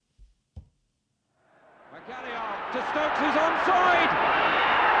To Stokes, who's onside.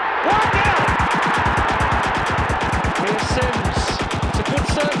 1-0. Here's Sims. It's a good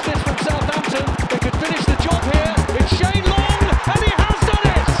serve this from Southampton. They could finish the job here. It's Shane Long, and he has done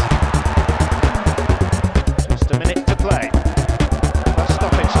it. Just a minute to play. Plus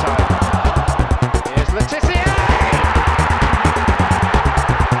stoppage time. Here's Letizia.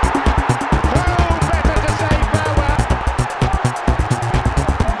 Who better to say farewell?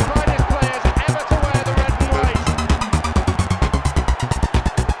 Finest players ever to wear the red and white.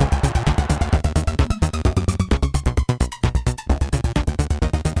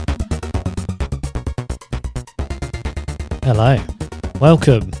 Hello,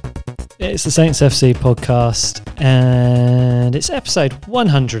 welcome. It's the Saints FC podcast and it's episode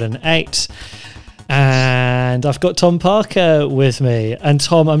 108 and I've got Tom Parker with me. And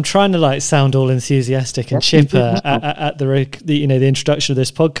Tom, I'm trying to sound all enthusiastic and chipper at the introduction of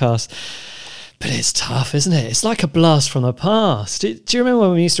this podcast, but it's tough, isn't it? It's like a blast from the past. Do you remember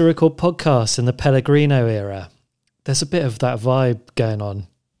when we used to record podcasts in the Pellegrino era? There's a bit of that vibe going on.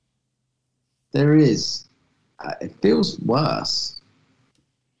 There is. It feels worse.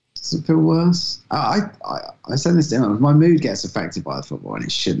 Does it feel worse? I said this to him. My mood gets affected by the football, and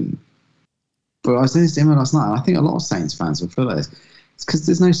it shouldn't. But I said this to him last night, and I think a lot of Saints fans will feel like this. It's because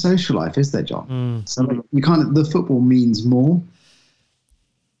there's no social life, is there, John? So the football means more.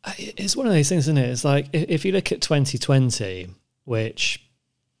 It's one of those things, isn't it? It's like if you look at 2020, which,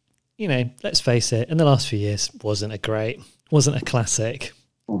 let's face it, in the last few years wasn't a classic.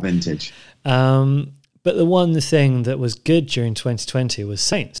 Or vintage. But the one thing that was good during 2020 was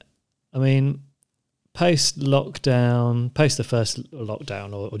Saints. I mean, post the first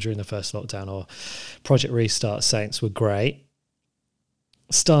lockdown or during the first lockdown or Project Restart, Saints were great.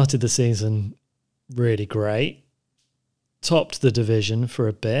 Started the season really great. Topped the division for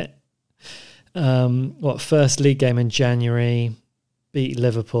a bit. First league game in January, beat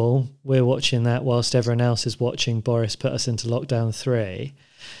Liverpool. We're watching that whilst everyone else is watching Boris put us into lockdown 3.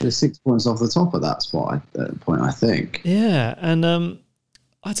 There's 6 points off the top of that spot at that point, I think. Yeah, and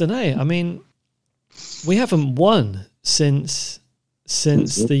I don't know. I mean, we haven't won since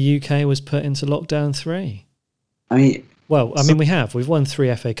the UK was put into lockdown 3. We have. We've won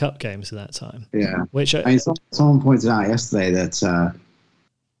 3 FA Cup games in that time. Yeah. Which someone pointed out yesterday that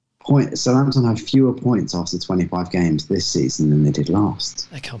Southampton have fewer points after 25 games this season than they did last.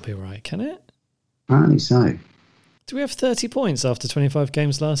 That can't be right, can it? Apparently so. Do we have 30 points after 25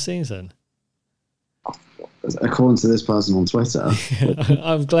 games last season? According to this person on Twitter.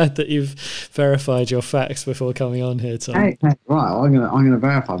 I'm glad that you've verified your facts before coming on here, Tom. Hey, right, I'm gonna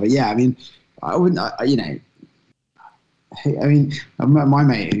verify. But yeah, I mean, I wouldn't. My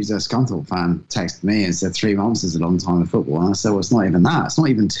mate, who's a Scunthorpe fan, texted me and said 3 months is a long time in football, and I said, well, it's not even that. It's not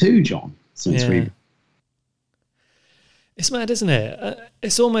even 2, John. Since It's mad, isn't it?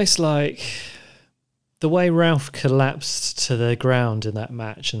 It's almost like the way Ralph collapsed to the ground in that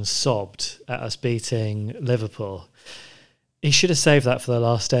match and sobbed at us beating Liverpool. He should have saved that for the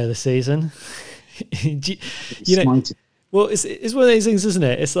last day of the season. Well, it's one of those things, isn't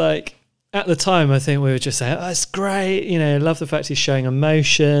it? It's like, at the time, I think we were just saying, it's great. I love the fact he's showing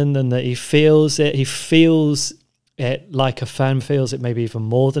emotion and that he feels it. He feels it like a fan feels it, maybe even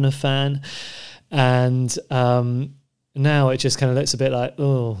more than a fan. And now it just kind of looks a bit like,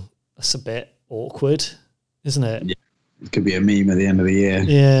 oh, that's a bit awkward, isn't it? Yeah. It could be a meme at the end of the year.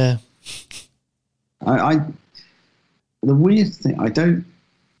 Yeah. The weird thing, I don't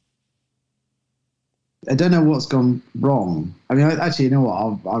know what's gone wrong. I mean, actually, you know what?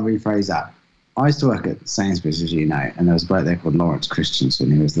 I'll rephrase that. I used to work at Sainsbury's, as you know, and there was a bloke there called Lawrence Christensen,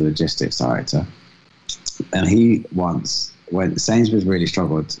 who was the logistics director. And he once, when Sainsbury's really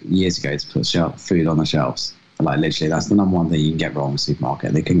struggled years ago to put food on the shelves, literally, that's the number one thing you can get wrong in the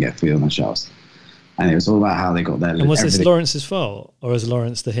supermarket. They couldn't get food on the shelves. And it was all about how they got their... And was this Lawrence's fault, or was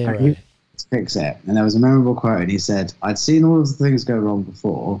Lawrence the hero? To fix it. And there was a memorable quote, and he said, I'd seen all of the things go wrong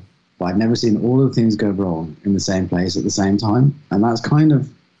before, but I'd never seen all of the things go wrong in the same place at the same time. And that's kind of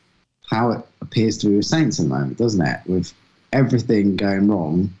how it appears to be with Saints at the moment, doesn't it? With everything going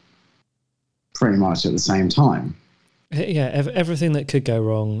wrong pretty much at the same time. Yeah, everything that could go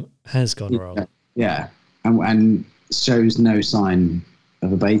wrong has gone wrong. Yeah, and shows no sign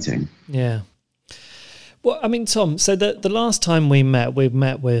of abating. Yeah. Well, I mean, Tom, so the last time we met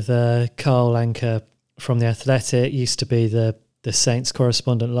with Carl Anker from The Athletic, used to be the Saints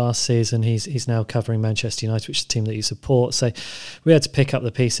correspondent last season. He's now covering Manchester United, which is the team that you support. So we had to pick up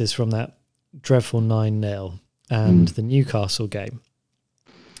the pieces from that dreadful 9-0 and the Newcastle game.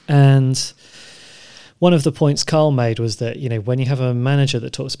 And one of the points Carl made was that, you know, when you have a manager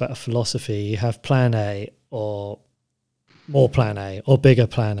that talks about a philosophy, you have plan A or more plan A or bigger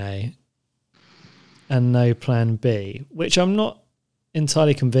plan A and no plan B, which I'm not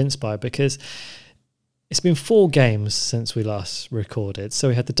entirely convinced by, because it's been 4 games since we last recorded. So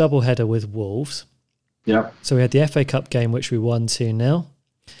we had the double header with Wolves. Yep. So we had the FA Cup game, which we won 2-0.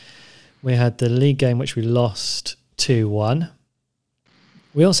 We had the league game, which we lost 2-1.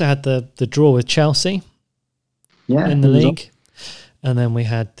 We also had the draw with Chelsea in the league. And then we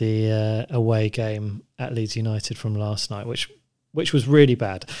had the away game at Leeds United from last night, which was really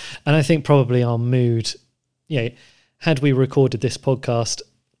bad. And I think probably our mood, had we recorded this podcast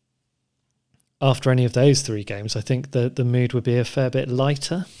after any of those 3 games, I think the mood would be a fair bit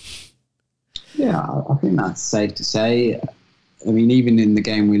lighter. Yeah, I think that's safe to say. I mean, even in the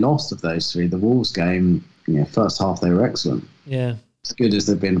game we lost of those 3, the Wolves game, first half they were excellent. Yeah. As good as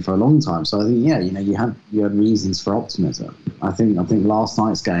they've been for a long time. So I think, you had reasons for optimism. I think last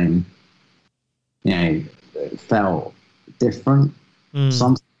night's game, felt different.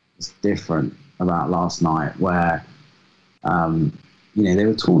 Something was different about last night, where they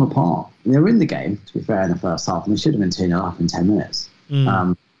were torn apart. They were in the game, to be fair, in the first half, and they should have been 2-0 up in 10 minutes.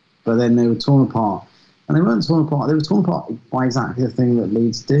 But then they were torn apart, and they weren't torn apart. They were torn apart by exactly the thing that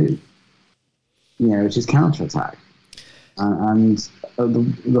Leeds do, which is counter-attack. And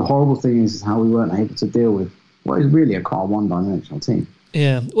the horrible thing is how we weren't able to deal with what is really quite a one-dimensional team.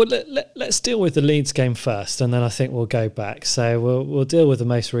 Yeah, well, let's deal with the Leeds game first, and then I think we'll go back. So we'll deal with the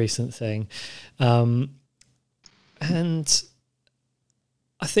most recent thing, and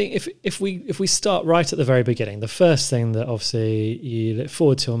I think if we start right at the very beginning, the first thing that obviously you look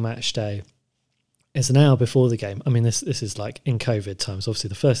forward to on match day is an hour before the game. I mean, this is like in COVID times. Obviously,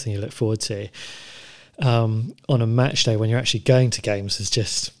 the first thing you look forward to on a match day when you're actually going to games is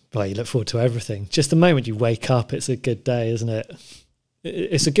just, well, you look forward to everything. Just the moment you wake up, it's a good day, isn't it?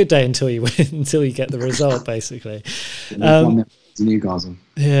 It's a good day until you win, until you get the result, basically. Newcastle.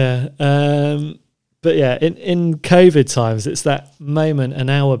 Yeah. But yeah, in COVID times, it's that moment an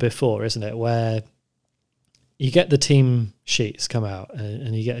hour before, isn't it, where you get the team sheets come out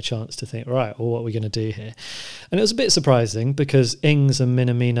and you get a chance to think, right, well, what are we going to do here? And it was a bit surprising because Ings and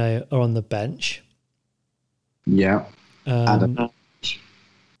Minamino are on the bench. Yeah.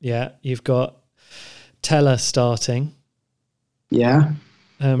 Yeah, you've got Teller starting. Yeah.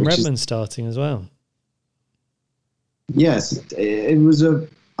 Redmond starting as well. Yes, it was I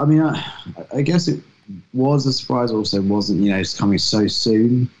guess it was a surprise. Also, wasn't it's coming so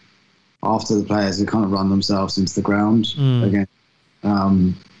soon after the players had kind of run themselves into the ground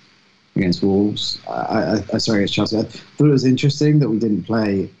against Wolves. Against Chelsea. I thought it was interesting that we didn't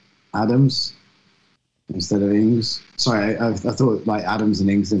play Adams instead of Ings. Sorry, I thought like Adams and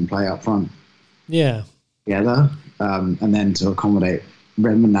Ings didn't play up front. Yeah. Together, and then to accommodate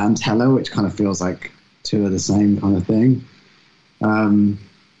Redmond and Teller, which kind of feels like 2 of the same kind of thing.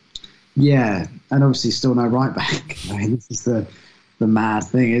 Yeah, and obviously still no right back. I mean, this is the mad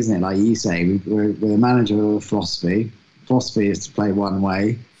thing, isn't it? Like you say, we're a manager with a philosophy. Philosophy is to play one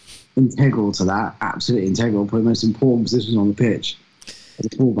way. Integral to that, absolutely integral. Probably the most important position on the pitch are the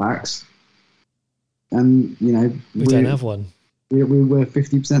fullbacks. And we don't have one. We were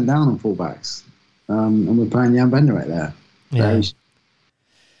 50% down on fullbacks, and we're playing Jan Benderek there. Yeah.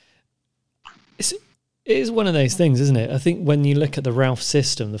 It is one of those things, isn't it? I think when you look at the Ralph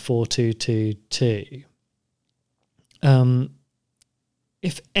system, the 4-2-2-2,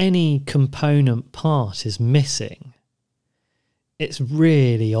 if any component part is missing, it's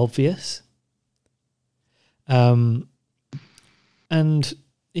really obvious. And,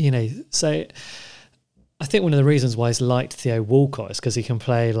 so I think one of the reasons why he's liked Theo Walcott is because he can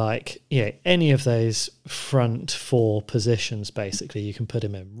play any of those front 4 positions, basically. You can put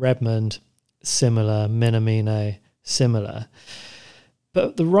him in. Redmond, similar. Minamino, similar.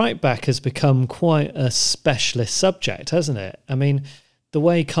 But the right back has become quite a specialist subject, hasn't it? I mean, the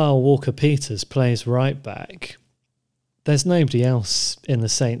way Kyle Walker-Peters plays right back, there's nobody else in the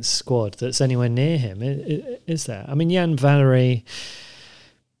Saints squad that's anywhere near him, is there? I mean, Jan Valery,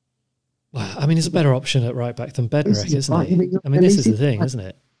 well, I mean, he's a better option at right back than Bednarek, isn't he? I mean, this is the thing, isn't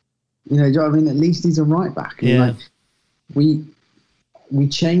it? Do you know what I mean? At least he's a right back. Yeah. We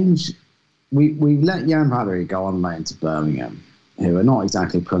change. We let Jan Valery go on loan to Birmingham, who are not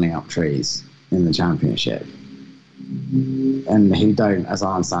exactly pulling up trees in the Championship, and who don't, as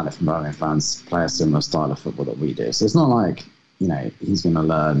I understand it from Birmingham fans, play a similar style of football that we do. So it's not like he's going to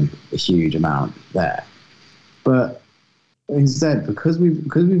learn a huge amount there. But instead, because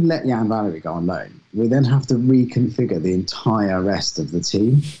we've let Jan Valery go on loan, we then have to reconfigure the entire rest of the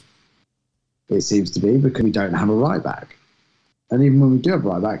team. it seems to be, because we don't have a right back. And even when we do have a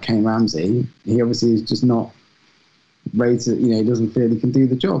right back, Kane Ramsey, he obviously is just not rated, he doesn't feel he can do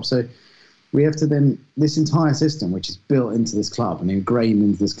the job. So we have to then, this entire system, which is built into this club and ingrained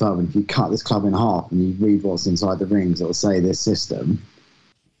into this club, and if you cut this club in half and you read what's inside the rings, it'll say this system,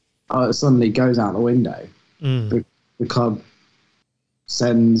 it suddenly goes out the window. The club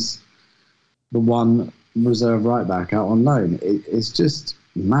sends the one reserve right back out on loan. It's just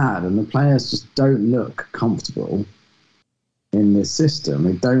mad, and the players just don't look comfortable in this system.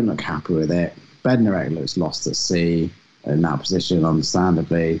 They don't look happy with it. Bednarek looks lost at sea in that position,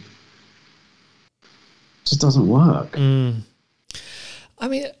 understandably. It just doesn't work. I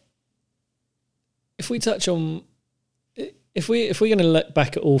mean, if we touch on, if we're going to look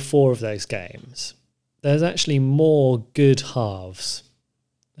back at all 4 of those games, there's actually more good halves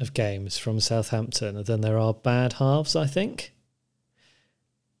of games from Southampton than there are bad halves, I think,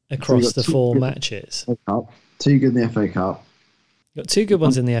 across the 4 matches. 2 good in the FA Cup. Got 2 good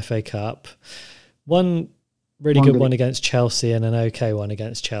ones in the FA Cup. One really good one against Chelsea and an okay one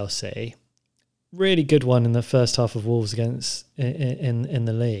against Chelsea. Really good one in the first half of Wolves against in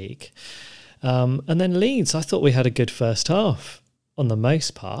the league. And then Leeds, I thought we had a good first half on the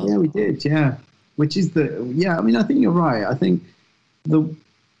most part. Yeah, we did, yeah. Which is I mean, I think you're right. I think the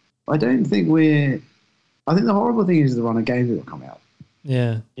horrible thing is the run of games that are coming up.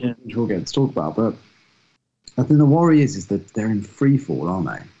 Yeah. Which we'll get to talk about, but I think the worry is that they're in free fall, aren't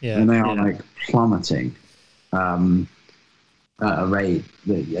they? Yeah. And they are like plummeting at a rate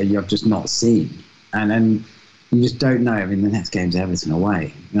that you've just not seen. And then you just don't know. I mean, the next game's Everton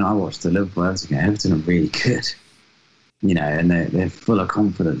away. I watched the Liverpool Everton game. Everton are really good, and they're full of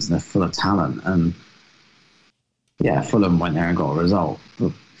confidence and they're full of talent. And yeah, Fulham went there and got a result,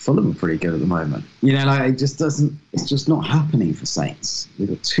 but Fulham are pretty good at the moment. It's just not happening for Saints. We've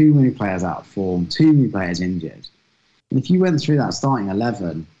got too many players out of form, too many players injured. And if you went through that starting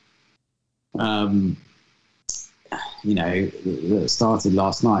 11, that started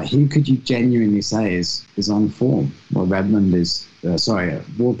last night, who could you genuinely say is on form? Well, Redmond is,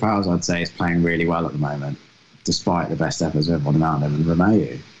 Ward-Prowse, I'd say, is playing really well at the moment, despite the best efforts of everyone around him, and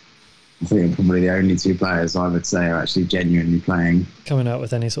Romeu. I think they're probably the only 2 players I would say are actually genuinely playing. Coming out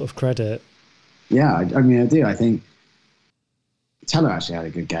with any sort of credit. Yeah, I do. I think Teller actually had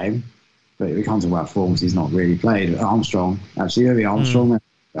a good game, but we can't talk about forms. He's not really played. Armstrong, actually, maybe Armstrong,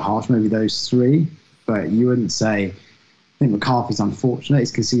 Harsh, maybe those 3. But you wouldn't say, I think McCarthy's unfortunate.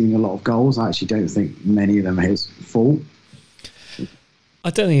 He's conceding a lot of goals. I actually don't think many of them are his fault. I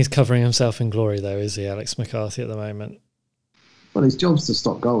don't think he's covering himself in glory, though, is he, Alex McCarthy, at the moment? Well, his job's to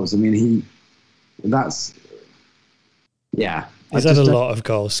stop goals. I mean, he's had a lot of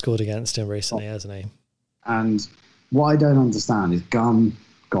goals scored against him recently, hasn't he? And what I don't understand is Gunn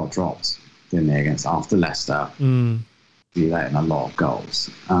got dropped, didn't he, after Leicester. He let in a lot of goals.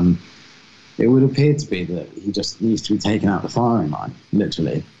 It would appear to be that he just needs to be taken out the firing line,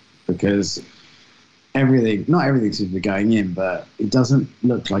 literally, because not everything seems to be going in, but it doesn't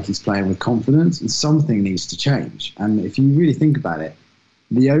look like he's playing with confidence, and something needs to change. And if you really think about it,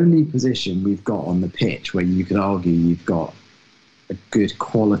 the only position we've got on the pitch where you could argue you've got a good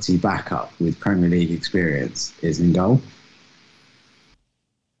quality backup with Premier League experience is in goal.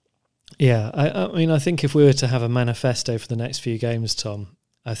 Yeah, I mean, I think if we were to have a manifesto for the next few games, Tom,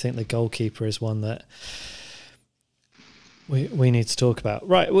 I think the goalkeeper is one that we need to talk about.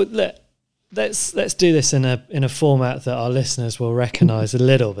 Right, well, let's do this in a format that our listeners will recognise a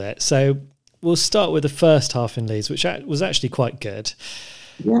little bit. So we'll start with the first half in Leeds, which was actually quite good.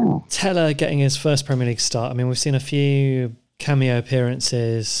 Yeah. Teller getting his first Premier League start. I mean, we've seen a few cameo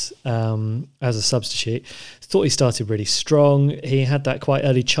appearances as a substitute. Thought he started really strong. He had that quite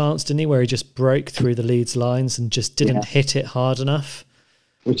early chance, didn't he, where he just broke through the Leeds lines and just didn't hit it hard enough.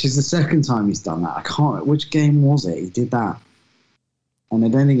 Which is the second time he's done that. I can't remember which game was it. He did that. And I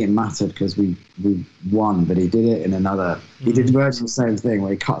don't think it mattered because we won, but he did it in another. He did virtually the same thing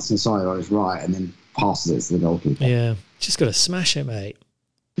where he cuts inside on his right and then passes it to the goalkeeper. Yeah, just got to smash it, mate.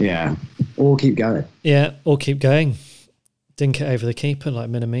 Yeah, or keep going. Yeah, or keep going. Dink it over the keeper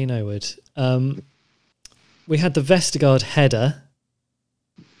like Minamino would. We had the Vestergaard header.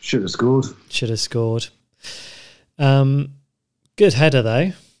 Should have scored. Good header,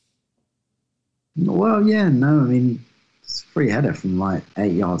 though. Well, yeah, no, I mean, it's a free header from like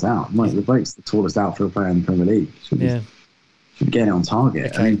 8 yards out. Mike the Boat's the tallest outfield player in the Premier League. Should get it on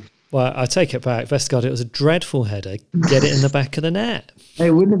target. Okay. I mean, well, I take it back. Vestergaard, it was a dreadful header. Get it in the back of the net.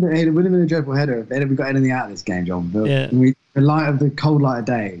 It wouldn't have been a dreadful header if we got anything out of this game, John. But in light of the cold light of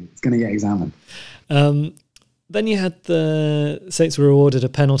day, it's going to get examined. Then you had the Saints were awarded a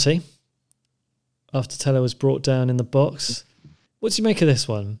penalty after Teller was brought down in the box. What do you make of this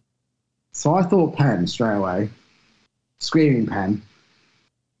one? So I thought pen straight away. Screaming pen.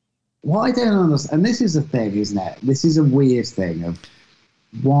 What I don't understand, and this is a thing, isn't it? This is a weird thing of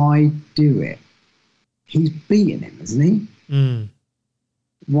why do it? He's beating him, isn't he? Mm.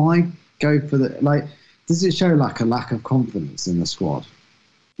 Why go for the, like, does it show like a lack of confidence in the squad?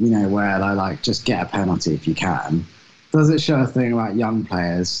 You know, where they like just get a penalty if you can. Does it show a thing about young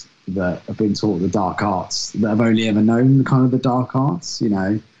players that have been taught the dark arts, that have only ever known kind of the dark arts, you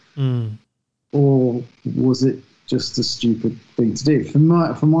know? Mm. Or was it just a stupid thing to do?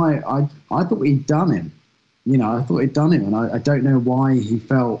 I thought he'd done him. You know, I thought he'd done him, and I don't know why he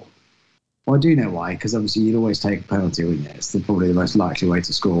felt. Well, I do know why, because obviously you'd always take a penalty, wouldn't you? It's probably the most likely way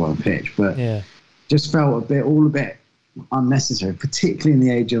to score on a pitch. But yeah, just felt all a bit unnecessary, particularly in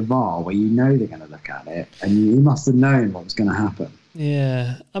the age of VAR, where you know they're going to look at it, and you must have known what was going to happen.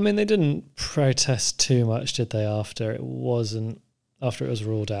 Yeah, I mean, they didn't protest too much, did they? After it was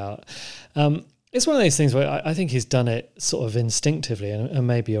ruled out. It's one of those things where I think he's done it sort of instinctively, and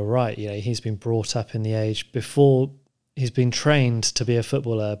maybe you're right. You know, he's been brought up in the age before he's been trained to be a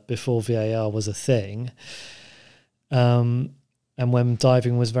footballer, before VAR was a thing, and when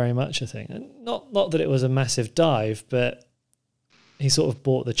diving was very much a thing. And not that it was a massive dive, but he sort of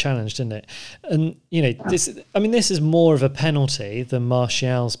bought the challenge, didn't it? And you know, this is more of a penalty than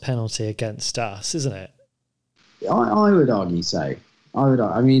Martial's penalty against us, isn't it? I would argue so.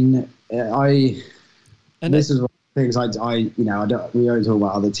 This is one of the things we always talk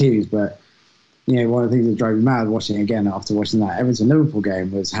about other teams, but you know, one of the things that drove me mad watching again after watching that Everton-Liverpool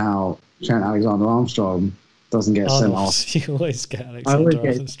game was how Trent Alexander-Armstrong doesn't get sent off. You always get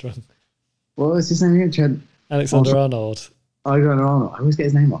Alexander-Armstrong. What was his name again? Trent Alexander-Arnold. Alexander-Arnold. I always get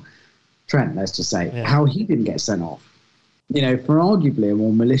his name wrong. Trent, let's just say. Yeah. How he didn't get sent off. You know, for arguably a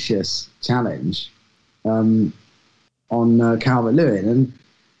more malicious challenge on Calvert-Lewin. And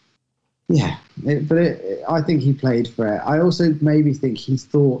yeah, I think he played for it. I also maybe think he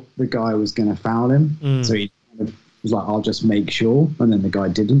thought the guy was going to foul him. So he was like, I'll just make sure. And then the guy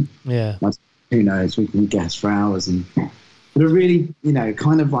didn't. Yeah. Like, who knows? We can guess for hours. But it really, you know,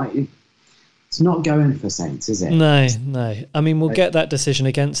 kind of like, it's not going for Saints, is it? No. I mean, we'll get that decision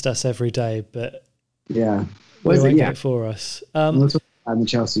against us every day, but yeah, we won't get it for us. We'll talk about the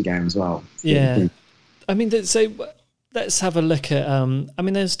Chelsea game as well. Yeah. I mean, so let's have a look at. I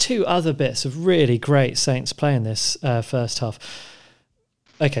mean, there's two other bits of really great Saints play in this first half.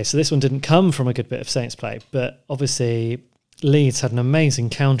 Okay, so this one didn't come from a good bit of Saints play, but obviously Leeds had an amazing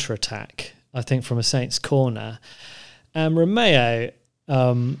counter-attack, I think, from a Saints corner. Romeo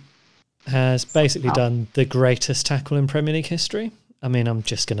has basically done the greatest tackle in Premier League history. I mean, I'm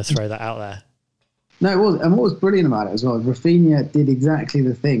just going to throw that out there. No, it was. And what was brilliant about it as well, Rafinha did exactly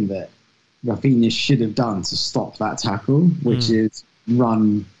the thing that Rafinha should have done to stop that tackle, which is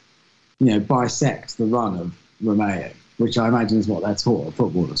run, you know, bisect the run of Romeo, which I imagine is what they're taught at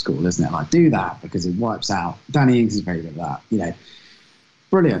football at school, isn't it? Like, do that because it wipes out. Danny Ings is very good at that, you know.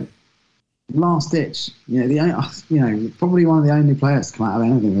 Brilliant. Last ditch, you know, probably one of the only players to come out of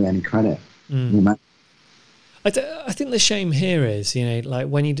anything with any credit. I think the shame here is, you know, like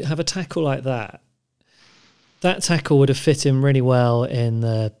when you have a tackle like that tackle would have fit him really well in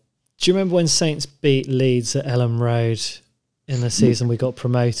the. Do you remember when Saints beat Leeds at Elland Road in the season we got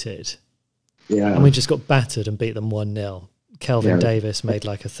promoted? Yeah. And we just got battered and beat them 1-0. Kelvin Davis made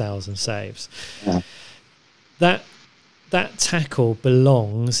like 1,000 saves. Yeah. That tackle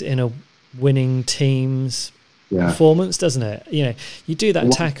belongs in a winning team's performance, doesn't it? You know, you do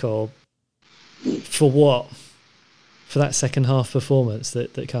that tackle for what? For that second half performance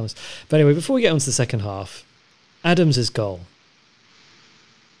that comes. But anyway, before we get on to the second half, Adams' goal.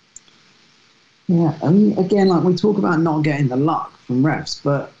 Yeah, I mean, again, like we talk about not getting the luck from refs,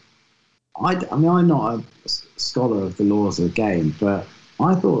 but I mean, I'm not a scholar of the laws of the game, but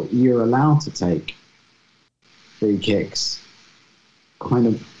I thought you're allowed to take free kicks kind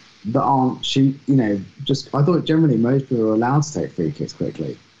of that aren't shoot, you know, just I thought generally most people are allowed to take free kicks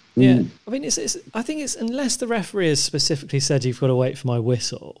quickly. Yeah, I mean, I think it's unless the referee has specifically said you've got to wait for my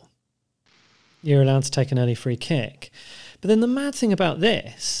whistle, you're allowed to take an early free kick. But then the mad thing about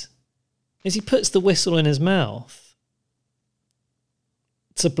this is he puts the whistle in his mouth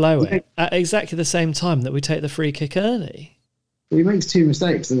to blow it at exactly the same time that we take the free kick early. Well, he makes two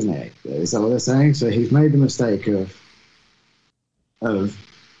mistakes, doesn't he? Is that what they're saying? So he's made the mistake of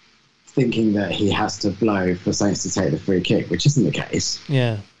thinking that he has to blow for Saints to take the free kick, which isn't the case.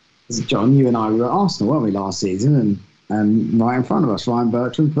 Yeah. John, you and I were at Arsenal, weren't we, last season? And right in front of us, Ryan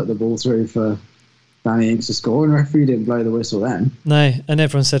Bertrand put the ball through for Danny Ings to score, and the referee didn't blow the whistle then. No, and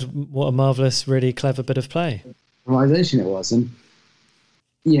everyone said what a marvellous, really clever bit of play. Realisation it was. And,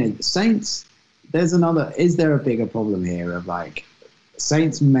 Saints, is there a bigger problem here of like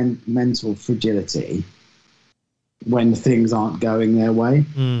Saints' mental fragility when things aren't going their way?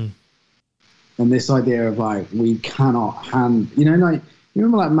 And this idea of like, we cannot you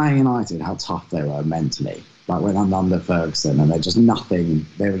remember like Man United, how tough they were mentally, like when I'm under Ferguson, and they're just nothing.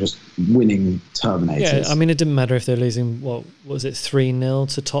 They were just winning Terminators. Yeah, I mean, it didn't matter if they're losing, what was it,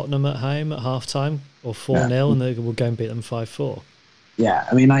 3-0 to Tottenham at home at half-time, or 4-0, and they will go and beat them 5-4. Yeah,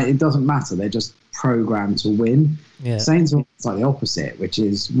 I mean, like, it doesn't matter. They're just programmed to win. Yeah. Saints are like the opposite, which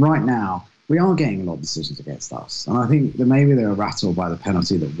is right now, we are getting a lot of decisions against us. And I think that maybe they were rattled by the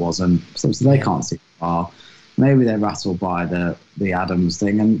penalty that wasn't, so they can't see far. Maybe they're rattled by the Adams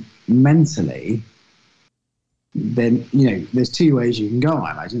thing. And mentally, then, there's two ways you can go,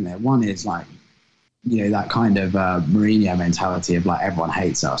 I imagine there. One is like, that kind of Mourinho mentality of like, everyone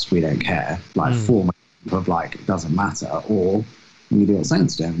hates us, we don't care. Like, form of like, it doesn't matter. Or you do what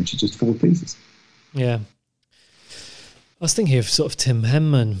Saints do, which is just fall to pieces. Yeah. I was thinking of sort of Tim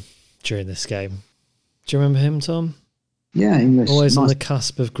Henman during this game. Do you remember him, Tom? Yeah, English. Always on the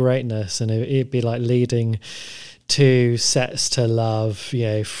cusp of greatness, and it'd be like leading 2 sets to love,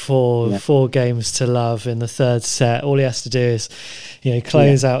 4 games to love in the third set. All he has to do is,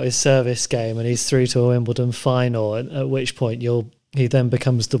 close out his service game, and he's through to a Wimbledon final, at which point he then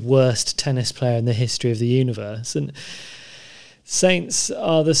becomes the worst tennis player in the history of the universe. And Saints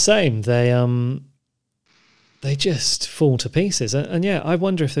are the same. They just fall to pieces. And I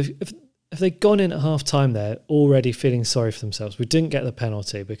wonder if they'd gone in at half-time there already feeling sorry for themselves. We didn't get the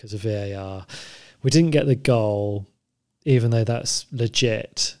penalty because of VAR. We didn't get the goal, even though that's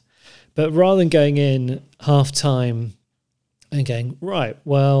legit. But rather than going in half-time and going, right,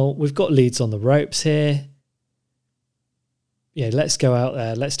 well, we've got leads on the ropes here. Let's go out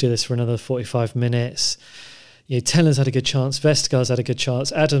there. Let's do this for another 45 minutes. Teller's had a good chance. Vestergaard's had a good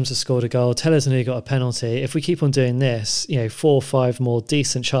chance. Adams has scored a goal. Teller's nearly got a penalty. If we keep on doing this, 4 or 5 more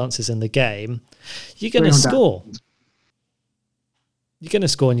decent chances in the game, you're going to score. You're going to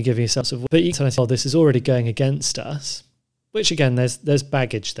score and you give yourself... But you can say, this is already going against us, which again, there's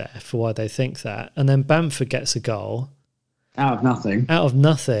baggage there for why they think that. And then Bamford gets a goal. Out of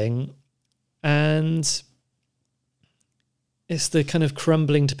nothing. And... it's the kind of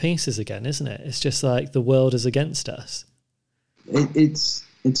crumbling to pieces again, isn't it? It's just like the world is against us. It's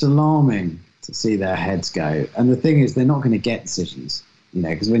alarming to see their heads go. And the thing is, they're not going to get decisions,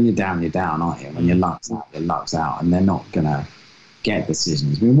 because when you're down, aren't you? When your luck's out, and they're not going to get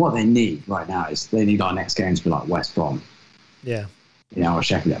decisions. I mean, what they need right now is they need our next game to be like West Brom. Yeah. Or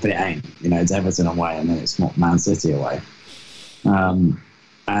Sheffield, but it ain't. It's Everton away, and then it's not Man City away.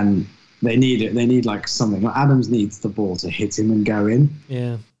 And They need like something. Like Adams needs the ball to hit him and go in.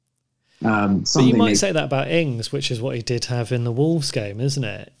 Yeah. But you might say that about Ings, which is what he did have in the Wolves game, isn't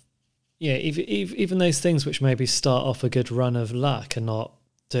it? Yeah, even those things which maybe start off a good run of luck and not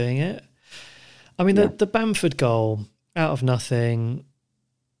doing it. I mean, the Bamford goal, out of nothing,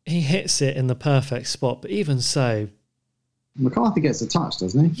 he hits it in the perfect spot, but even so... McCarthy gets a touch,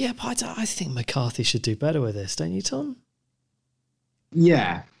 doesn't he? Yeah, but I think McCarthy should do better with this, don't you, Tom?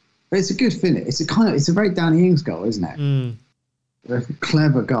 Yeah. But it's a good finish. It's a very Danny Ings goal, isn't it? A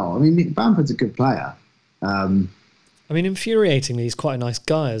clever goal. I mean, Bamford's a good player. I mean, infuriatingly, he's quite a nice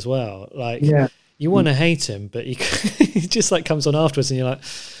guy as well. Like, you want to hate him, but he just like comes on afterwards, and you're like,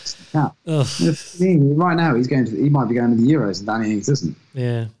 right now he might be going to the Euros, and Danny Ings isn't.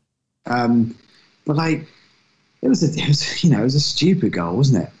 Yeah. But like, it was a stupid goal,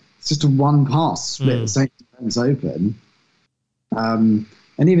 wasn't it? It's just a one pass split the Saints defence open.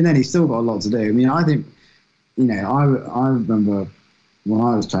 And even then, he's still got a lot to do. I mean, I think, I remember when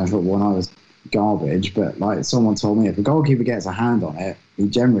I was playing football, when I was garbage, but like someone told me, if a goalkeeper gets a hand on it, he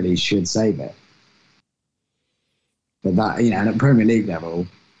generally should save it. But that, at Premier League level,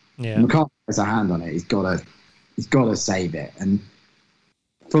 McCarthy gets a hand on it, he's got to save it. And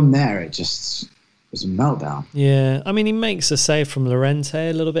from there, it just was a meltdown. Yeah, I mean, he makes a save from Llorente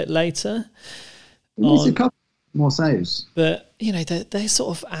a little bit later. There's a couple more saves, but they're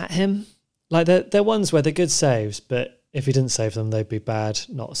sort of at him. Like they're ones where they're good saves, but if he didn't save them, they'd be bad,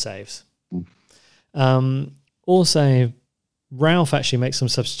 not saves. Also, Ralph actually makes some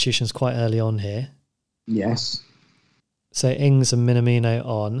substitutions quite early on here. Yes. So Ings and Minamino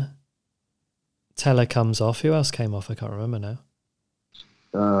on. Teller comes off. Who else came off? I can't remember now.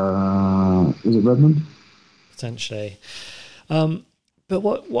 Was it Redmond? Potentially. But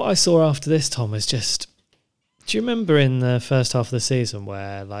what I saw after this, Tom, was just Do you remember in the first half of the season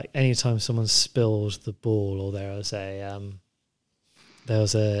where, like, anytime someone spilled the ball or there was a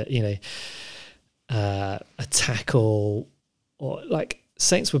a tackle, or like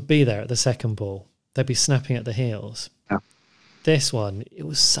Saints would be there at the second ball, they'd be snapping at the heels. Yeah. This one, it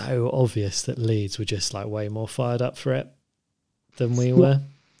was so obvious that Leeds were just like way more fired up for it than we were.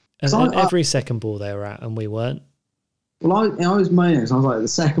 And every second ball they were at, and we weren't. Well, I was moaning because I was like, the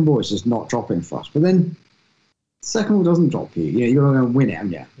second ball is just not dropping for us. But then the second ball doesn't drop you. You got to go and win it,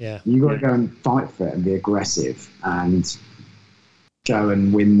 haven't you? Yeah. You got to go and fight for it and be aggressive and go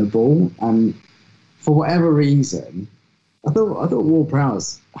and win the ball. And for whatever reason, I thought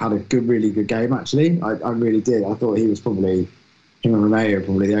Ward-Prowse had a really good game. Actually, I really did. I thought he was probably, him and Romeo are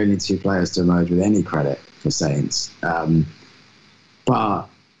probably the only two players to emerge with any credit for Saints. But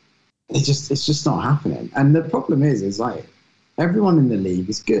it's just not happening. And the problem is like everyone in the league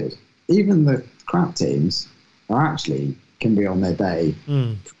is good. Even the crap teams are actually can be on their day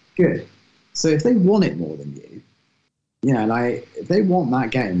good. So if they want it more than you, like if they want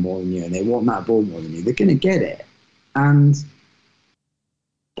that game more than you and they want that ball more than you, they're going to get it. And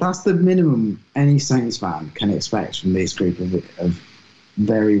that's the minimum any Saints fan can expect from this group of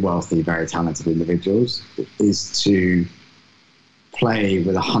very wealthy, very talented individuals, is to play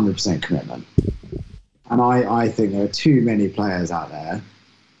with 100% commitment. And I think there are too many players out there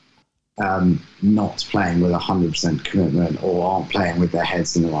not playing with 100% commitment or aren't playing with their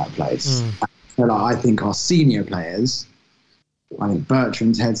heads in the right place. So I think our senior players, I think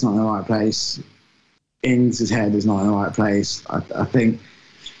Bertrand's head's not in the right place. Ings' head is not in the right place. I think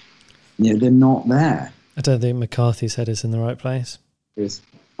they're not there. I don't think McCarthy's head is in the right place.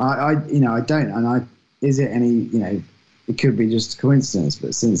 I don't. And is it any, it could be just a coincidence,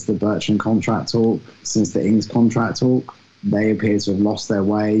 but since the Bertrand contract talk, since the Ings contract talk, they appear to have lost their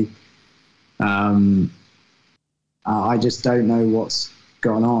way. I just don't know what's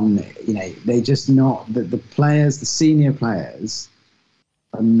gone on. They just not, the players, the senior players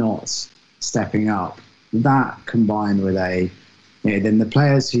are not stepping up. That combined with then the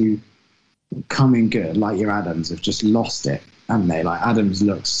players who come in good, like your Adams, have just lost it, haven't they? Like Adams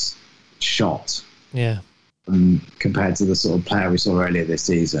looks shot. Yeah. Compared to the sort of player we saw earlier this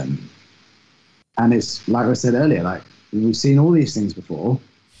season. And it's like I said earlier, like we've seen all these things before,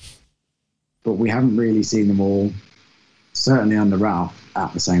 but we haven't really seen them all, certainly under Ralph,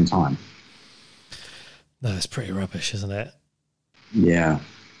 at the same time. No, it's pretty rubbish, isn't it? Yeah.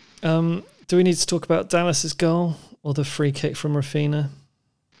 Do we need to talk about Dallas's goal or the free kick from Rafinha?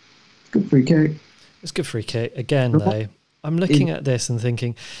 Good free kick. It's a good free kick. Again, though, I'm looking at this and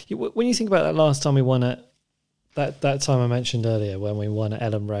thinking, when you think about that last time we won it, that time I mentioned earlier when we won at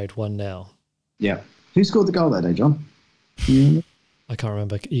Ellen Road 1-0. Yeah. Who scored the goal that day, John? I can't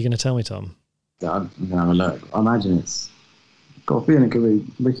remember. Are you going to tell me, Tom? I'm going to have a look. I imagine it's got a feeling it could be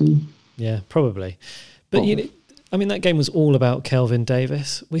Ricky. Yeah, probably. But, that game was all about Kelvin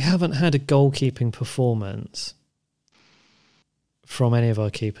Davis. We haven't had a goalkeeping performance from any of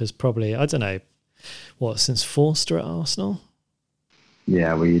our keepers, probably, I don't know, since Forster at Arsenal?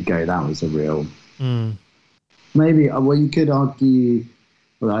 Yeah, well, you'd go, that was a real... Maybe, you could argue...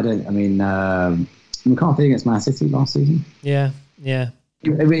 McCarthy against Man City last season. Yeah.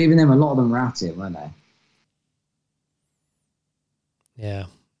 Even them, a lot of them were at it, weren't they? Yeah.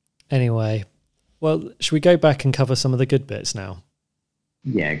 Anyway, well, should we go back and cover some of the good bits now?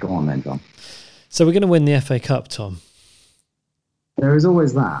 Yeah, go on then, John. So we're going to win the FA Cup, Tom. There is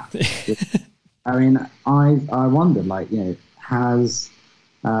always that. I wondered, has...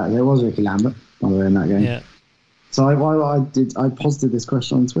 there was Ricky Lambert, by the way, in that game. Yeah. So I posited this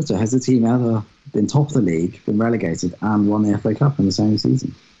question on Twitter. Has the team ever been top of the league, been relegated, and won the FA Cup in the same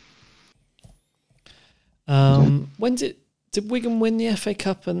season? When did Wigan win the FA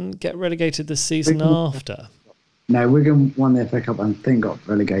Cup and get relegated the season after? No, Wigan won the FA Cup and then got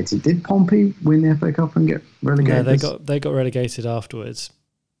relegated. Did Pompey win the FA Cup and get relegated? No, they got relegated afterwards.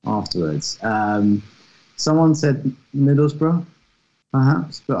 Someone said Middlesbrough,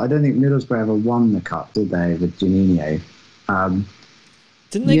 perhaps, but I don't think Middlesbrough ever won the cup, did they, with Juninho?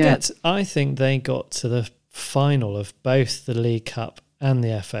 Didn't they get... I think they got to the final of both the League Cup and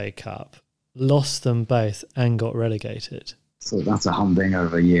the FA Cup, lost them both and got relegated. So that's a humdinger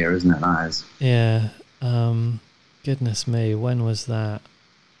of a year, isn't it? That is. Yeah. Goodness me, when was that?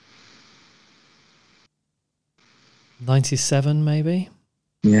 97, maybe?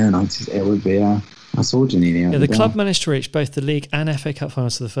 Yeah, 90. It would be. I saw Juninho. Yeah, the club managed to reach both the League and FA Cup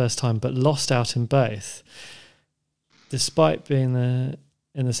finals for the first time, but lost out in both. Despite being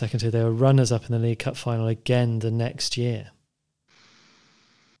in the second two, they were runners-up in the League Cup final again the next year.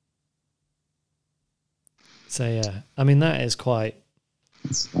 So yeah, I mean that is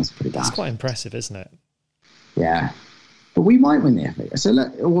That's pretty bad. that's quite impressive, isn't it? Yeah, but we might win the FA. So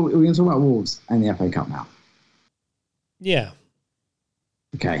we're going to talk about Wolves and the FA Cup now. Yeah.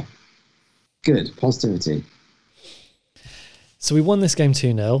 Okay, good positivity. So we won this game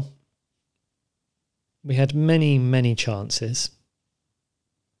 2-0. We had many, many chances.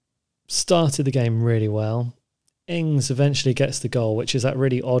 Started the game really well. Ings eventually gets the goal, which is that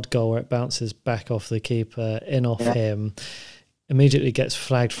really odd goal where it bounces back off the keeper, in off him. Immediately gets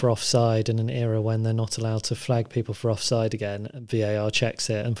flagged for offside in an era when they're not allowed to flag people for offside again. And VAR checks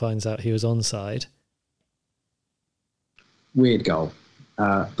it and finds out he was onside. Weird goal.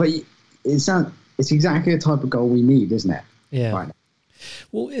 But it's exactly the type of goal we need, isn't it? Yeah. Right.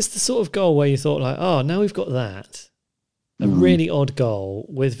 Well, it's the sort of goal where you thought like, oh, now we've got that. A really odd goal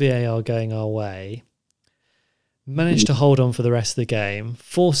with VAR going our way. Managed to hold on for the rest of the game.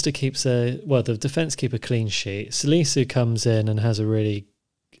 Forster keeps the defence keep a clean sheet. Salisu comes in and has he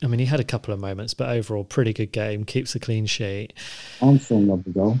had a couple of moments, but overall pretty good game, keeps a clean sheet. Armstrong loved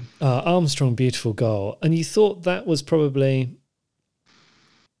the goal. Armstrong, beautiful goal. And you thought that was probably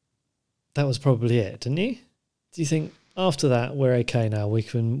it, didn't you? Do you think after that we're okay now? We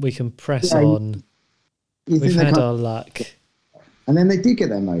can press on. We've had our luck. And then they did get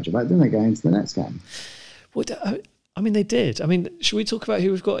their mojo back, didn't they, going into the next game? Well, I mean, they did. I mean, should we talk about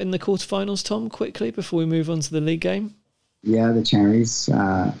who we've got in the quarterfinals, Tom, quickly before we move on to the league game? Yeah, the Cherries.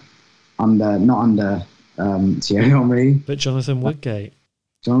 Not under Thierry Henry. But Jonathan Woodgate.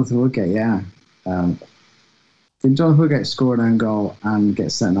 Yeah. Did Jonathan Woodgate score an own goal and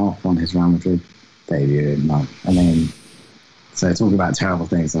get sent off on his Real Madrid debut? So talking about terrible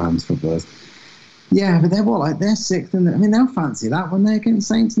things that happens to footballers. Yeah, but they're sixth. They'll fancy that when they're against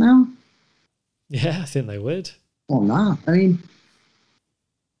Saints now. Yeah, I think they would. On that,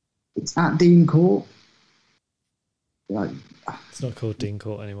 it's at Dean Court. It's not called Dean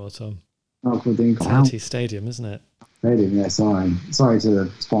Court anymore, Tom. Not called Dean Court. Vitality Stadium, isn't it? Stadium, yeah. Sorry to the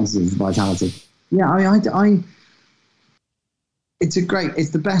sponsors of Vitality. Yeah, it's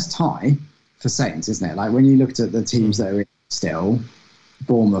the best tie for Saints, isn't it? Like when you looked at the teams that are in still,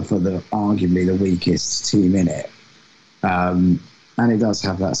 Bournemouth are arguably the weakest team in it. And it does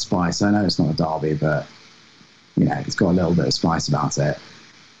have that spice. I know it's not a derby, but it's got a little bit of spice about it.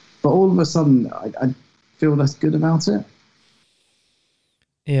 But all of a sudden, I feel less good about it.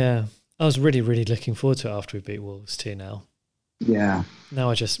 Yeah, I was really, really looking forward to it after we beat Wolves 2-0. Yeah.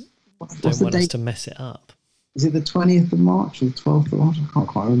 Now I just don't want us to mess it up. Is it the 20th of March or the 12th of March? I can't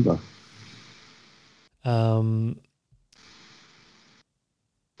quite remember.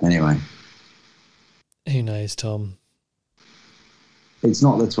 Anyway. Who knows, Tom? It's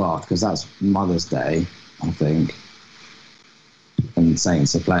not the 12th because that's Mother's Day, I think. And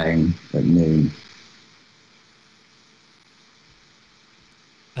Saints are playing at noon.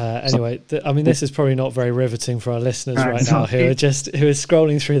 Anyway, this is probably not very riveting for our listeners right now who are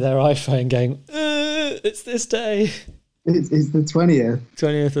scrolling through their iPhone going, it's this day. It's the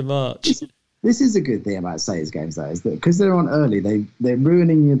 20th of March. This is a good thing about Saints games, though, is that because they're on early, they're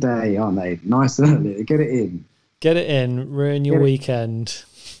ruining your day, aren't they? Nice and early. They get it in. Get it in, ruin your weekend.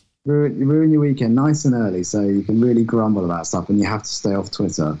 Ruin your weekend nice and early so you can really grumble about stuff and you have to stay off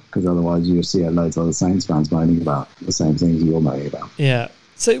Twitter because otherwise you'll see loads of other Saints fans moaning about the same things you're moaning about. Yeah.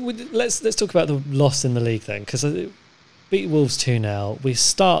 So let's talk about the loss in the league then, because beat Wolves 2-0. We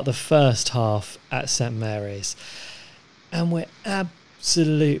start the first half at St Mary's and we're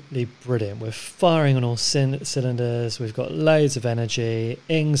absolutely brilliant. We're firing on all cylinders. We've got loads of energy.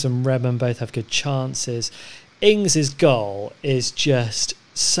 Ings and Redmond both have good chances. Ings' goal is just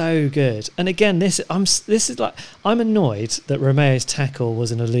so good. And again, I'm annoyed that Romeo's tackle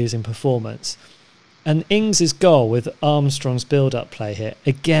was in a losing performance. And Ings' goal with Armstrong's build-up play here,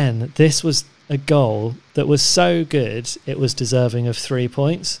 again, this was a goal that was so good, it was deserving of 3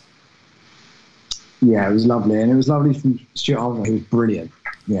 points. Yeah, it was lovely. And it was lovely from Stuart Hogg. He was brilliant.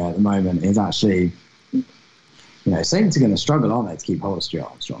 Yeah, at the moment. He's actually, Saints are going to struggle, aren't they, to keep hold of Stuart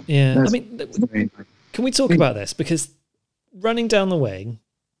Armstrong? Yeah, can we talk about this? Because running down the wing,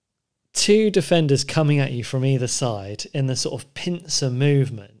 two defenders coming at you from either side in the sort of pincer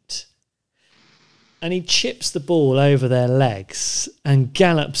movement, and he chips the ball over their legs and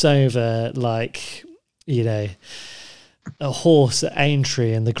gallops over like, a horse at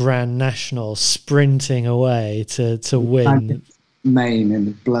Aintree in the Grand National, sprinting away to win. Mane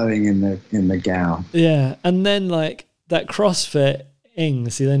and blowing in the gown. Yeah, and then like that CrossFit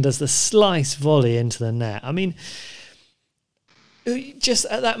Ings, he then does the slice volley into the net. I mean, just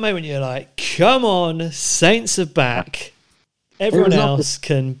at that moment you're like, come on, Saints are back. Everyone else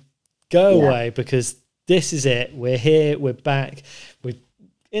can go away because this is it. We're here. We're back. We're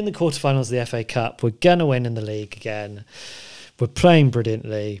in the quarterfinals of the FA Cup. We're going to win in the league again. We're playing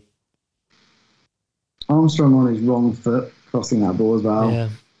brilliantly. Armstrong on his wrong foot, crossing that ball as well. Yeah.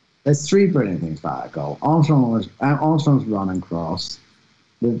 There's three brilliant things about that goal. Armstrong's run and cross.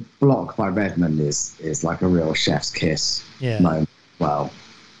 The block by Redmond is like a real chef's kiss moment as well.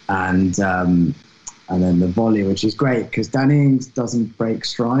 And then the volley, which is great because Danny Ings doesn't break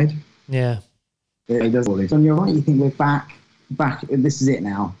stride. Yeah. He does volley. And you're right, you think we're back. This is it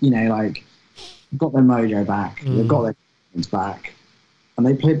now. You know, like, we've got their mojo back. They've got their confidence back. And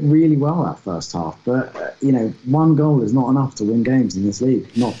they played really well that first half. But, one goal is not enough to win games in this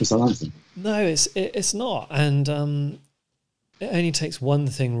league, not for Southampton. No, it's not. And it only takes one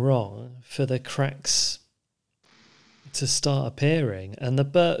thing wrong for the cracks to start appearing. And the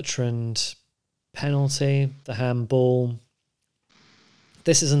Bertrand penalty, the handball,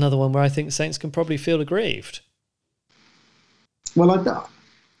 this is another one where I think Saints can probably feel aggrieved. Well,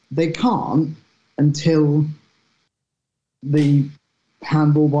 they can't until the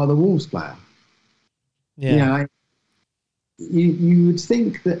handball by the Wolves player. Yeah. You would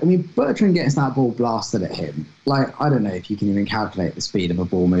think that, Bertrand gets that ball blasted at him. Like, I don't know if you can even calculate the speed of a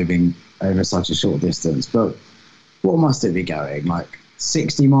ball moving over such a short distance, but what must it be going? Like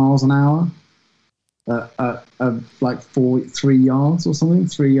 60 miles an hour? Like 3 yards or something?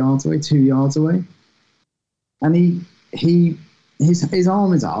 3 yards away, 2 yards away? And his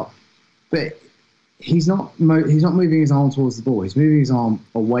arm is up, but he's not moving his arm towards the ball. He's moving his arm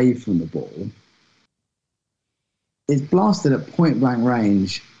away from the ball. It's blasted at point blank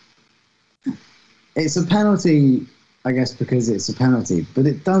range. It's a penalty, I guess, because it's a penalty, but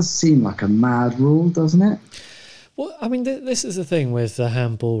it does seem like a mad rule, doesn't it? Well, this is the thing with the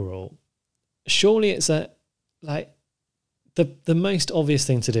handball rule. Surely it's the most obvious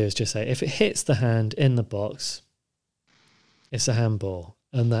thing to do is just say, if it hits the hand in the box, it's a handball,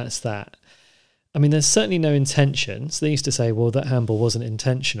 and that's that. There's certainly no intention. So they used to say, well, that handball wasn't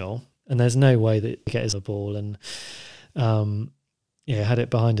intentional, and there's no way that he gets a ball and had it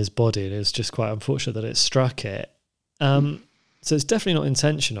behind his body. And it was just quite unfortunate that it struck it. So it's definitely not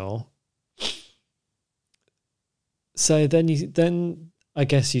intentional. So then I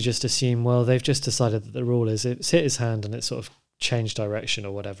guess you just assume, well, they've just decided that the rule is it's hit his hand and it's sort of changed direction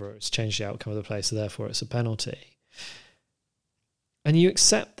or whatever. It's changed the outcome of the play, so therefore it's a penalty. And you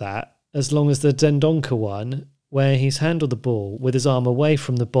accept that as long as the Dendoncker one, where he's handled the ball with his arm away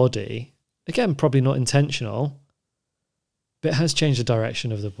from the body, again, probably not intentional, but has changed the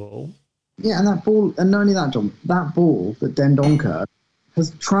direction of the ball. Yeah, and that ball, and not only that, John, that ball that Dendoncker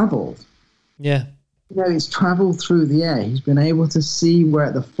has travelled. Yeah. It's travelled through the air. He's been able to see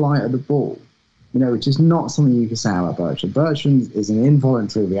where the flight of the ball, which is not something you can say about Bertrand. Bertrand is an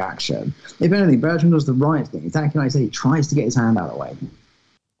involuntary reaction. If anything, Bertrand does the right thing. Exactly like I say, he tries to get his hand out of the way.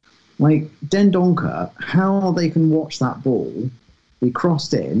 Like, Dendoncker, how they can watch that ball be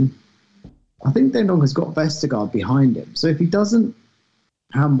crossed in, I think Dendoncker's got Vestergaard behind him. So if he doesn't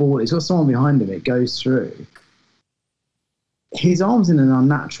handball, he's got someone behind him, it goes through. His arm's in an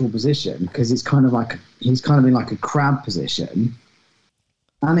unnatural position because he's kind of in like a crab position,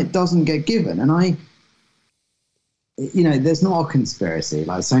 and it doesn't get given. And there's not a conspiracy.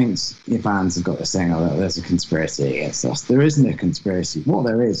 Like, Saints fans have got this saying, oh, there's a conspiracy against us. There isn't a conspiracy. What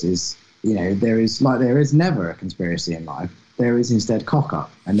there is, there is never a conspiracy in life. There is instead cock up,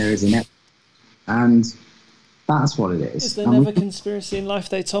 and there is a net. And that's what it is. Is there never a conspiracy in life,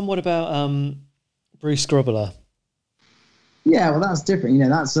 though, Tom? What about Bruce Grobbelaar? Yeah, well, that's different.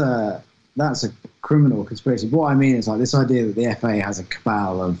 That's a criminal conspiracy. But what I mean is, like, this idea that the FA has a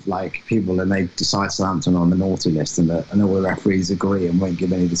cabal of, like, people and they decide Southampton on the naughty list and all the referees agree and won't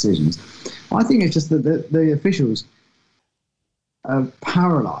give any decisions. I think it's just that the officials are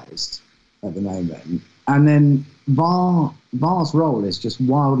paralysed at the moment. And then VAR's role is just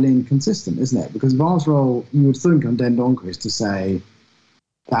wildly inconsistent, isn't it? Because VAR's role, you would think on Dendoncker, is to say,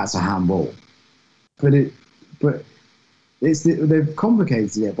 that's a handball. But they've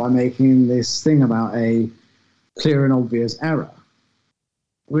complicated it by making this thing about a clear and obvious error,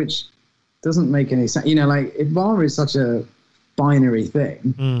 which doesn't make any sense. If VAR is such a binary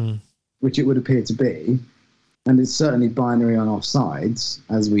thing, which it would appear to be, and it's certainly binary on offsides,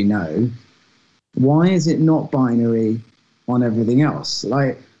 as we know, why is it not binary on everything else?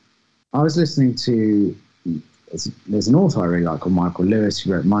 Like, I was listening to... There's an author I really like called Michael Lewis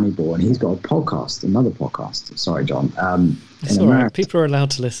who wrote Moneyball, and he's got another podcast. Sorry, John. It's all right. People are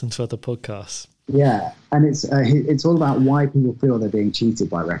allowed to listen to other podcasts. Yeah, and it's all about why people feel they're being cheated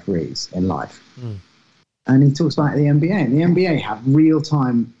by referees in life. And he talks about the NBA. And the NBA have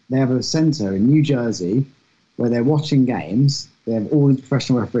real-time, they have a centre in New Jersey where they're watching games. They have all these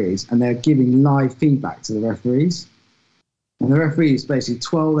professional referees, and they're giving live feedback to the referees. And the referees basically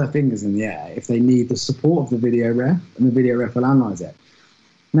twirl their fingers in the air if they need the support of the video ref, and the video ref will analyse it.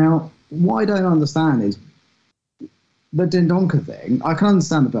 Now, what I don't understand is the Dendoncker thing. I can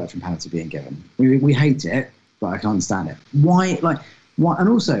understand the Bertrand penalty being given. We hate it, but I can understand it. Why? And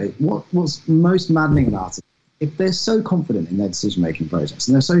also, what's most maddening about it, if they're so confident in their decision-making process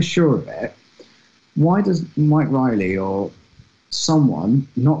and they're so sure of it, why does Mike Riley or someone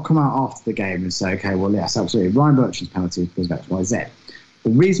not come out after the game and say, okay, well, yes, absolutely, Ryan Bertrand's penalty is because of X, Y, Z. The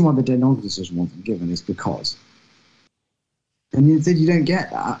reason why the Dendoncker decision wasn't given is because. And instead you don't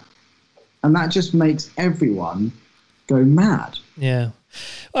get that. And that just makes everyone go mad. Yeah.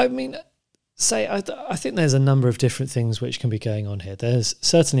 I mean, I think there's a number of different things which can be going on here. There's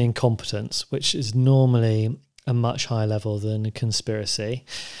certainly incompetence, which is normally a much higher level than a conspiracy.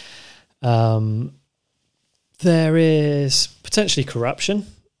 There is potentially corruption,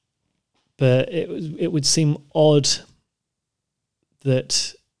 but it would seem odd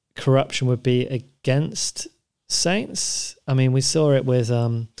that corruption would be against Saints. I mean, we saw it with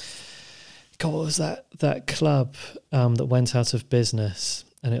what was that club that went out of business,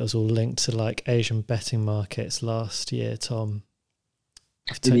 and it was all linked to like Asian betting markets last year, Tom.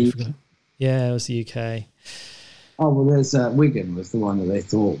 I've totally forgotten. Yeah, it was the UK. Oh, well, there's Wigan was the one that they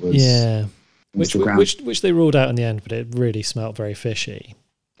thought was... Yeah. Which they ruled out in the end, but it really smelt very fishy.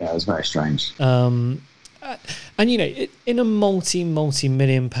 Yeah, it was very strange. And you know, in a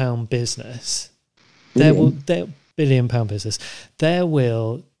multi-million pound business, billion pound business, there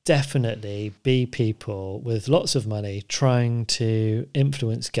will definitely be people with lots of money trying to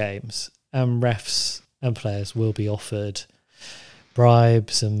influence games, and refs and players will be offered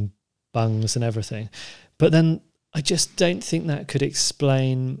bribes and bungs and everything. But then I just don't think that could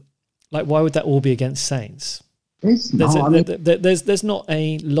explain. Like, why would that all be against Saints? There's not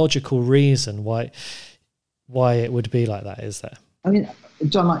a logical reason why it would be like that, is there? I mean,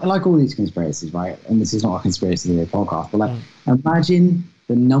 John, like all these conspiracies, right? And this is not a conspiracy theory podcast, but imagine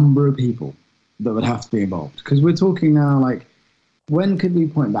the number of people that would have to be involved. Because we're talking now, like, when could we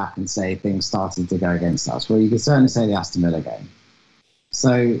point back and say things started to go against us? Well, you could certainly say the Aston Villa game.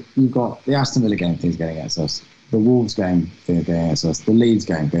 So you've got the Aston Villa game, things going against us. The Wolves game thing going against us, the Leeds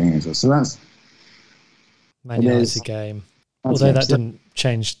game going against us. So that's Man United game. Although that didn't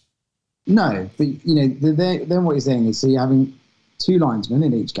change. No, but you know, then what you're saying is, so you're having 2 linesmen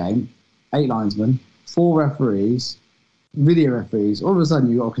in each game, 8 linesmen, 4 referees, video referees. All of a sudden,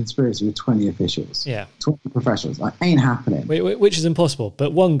 you've got a conspiracy with 20 officials. Yeah, 20 professionals. Like, ain't happening. Which is impossible.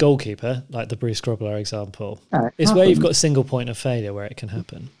 But one goalkeeper, like the Bruce Grobbelaar example, is where you've got a single point of failure where it can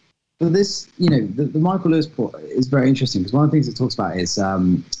happen. But this, you know, the Michael Lewis report is very interesting because one of the things it talks about is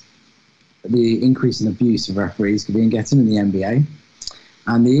the increase in abuse of referees being getting in the NBA.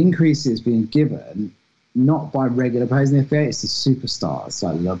 And the increase is being given not by regular players in the NBA, it's the superstars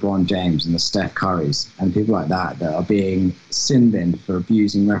like LeBron James and the Steph Currys and people like that are being sin-binned for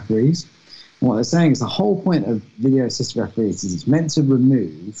abusing referees. And what they're saying is the whole point of video assisted referees is it's meant to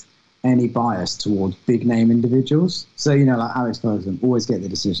remove any bias towards big name individuals. So, you know, like Alex Ferguson, always get the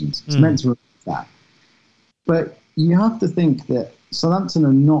decisions. It's meant to remove that. But you have to think that Southampton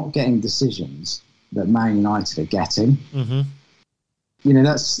are not getting decisions that Man United are getting. Mm-hmm. You know,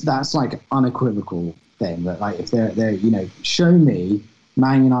 that's like an unequivocal thing. That, like, if they're you know, show me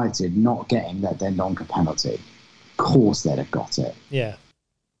Man United not getting that Dendoncker penalty. Of course they'd have got it. Yeah.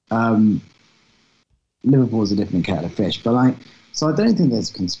 Liverpool's a different kettle of fish, but like, so I don't think there's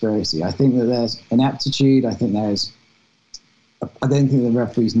a conspiracy. I think that there's ineptitude. I don't think the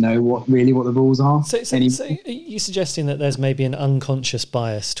referees know what the rules are. So are you suggesting that there's maybe an unconscious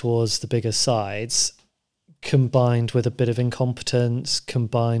bias towards the bigger sides, combined with a bit of incompetence,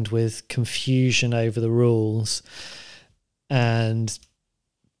 combined with confusion over the rules, and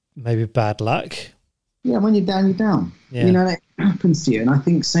maybe bad luck? Yeah, when you're down, you're down. Yeah. You know, it happens to you. And I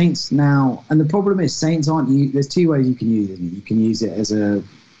think Saints now, and the problem is Saints there's 2 ways you can use it. You can use it as a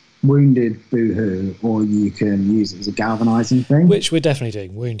wounded boo-hoo, or you can use it as a galvanising thing. Which we're definitely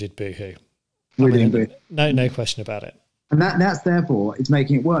doing, wounded boo-hoo. No question about it. And that's therefore, it's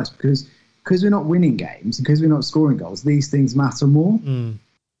making it worse because we're not winning games, because we're not scoring goals, these things matter more.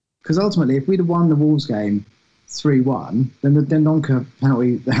 Because ultimately, if we'd have won the Wolves game 3-1, then the Dendoncker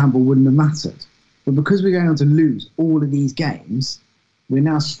penalty, the handball, wouldn't have mattered. But because we're going on to lose all of these games, we're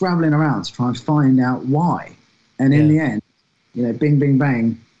now scrabbling around to try and find out why. And in the end, you know, bing, bing,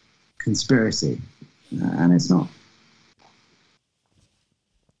 bang, conspiracy. And it's not.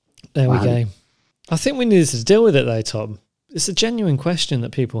 There we go. I think we need to deal with it though, Tom. It's a genuine question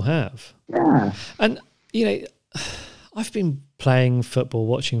that people have. Yeah. And, I've been playing football,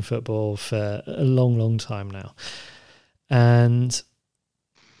 watching football for a long, long time now. And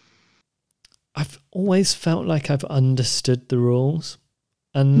I've always felt like I've understood the rules,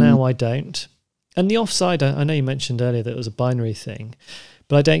 and now I don't. And the offside, I know you mentioned earlier that it was a binary thing,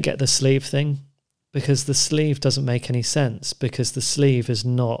 but I don't get the sleeve thing, because the sleeve doesn't make any sense, because the sleeve is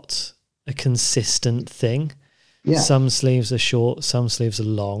not a consistent thing. Yeah. Some sleeves are short, some sleeves are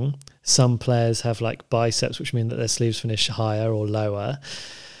long. Some players have like biceps, which mean that their sleeves finish higher or lower.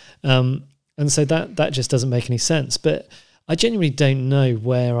 And so that just doesn't make any sense. But I genuinely don't know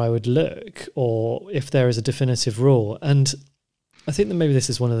where I would look or if there is a definitive rule. And I think that maybe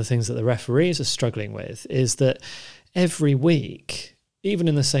this is one of the things that the referees are struggling with, is that every week, even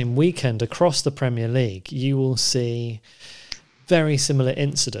in the same weekend across the Premier League, you will see very similar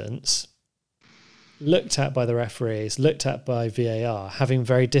incidents looked at by the referees, looked at by VAR, having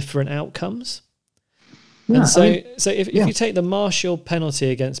very different outcomes. Yeah, and so if you take the Martial penalty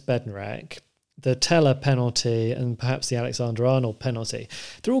against Bednarek, the Teller penalty, and perhaps the Alexander-Arnold penalty,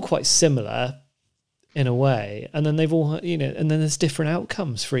 they're all quite similar in a way. And then they've all, and then there's different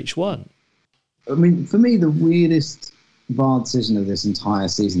outcomes for each one. I mean, for me, the weirdest VAR decision of this entire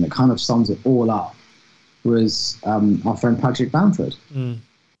season that kind of sums it all up was our friend Patrick Bamford,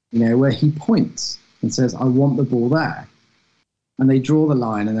 where he points and says, I want the ball there. And they draw the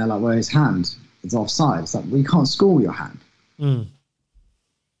line and they're like, well, his hand is offside. It's like, well, you can't score with your hand.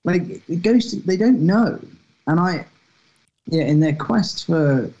 Like, it goes to, they don't know. And in their quest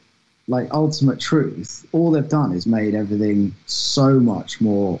for like ultimate truth, all they've done is made everything so much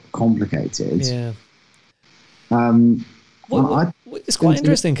more complicated. Yeah. It's quite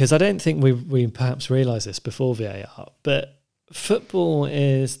interesting, because I don't think we perhaps realised this before VAR, but the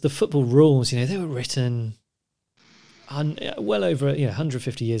football rules, they were written well over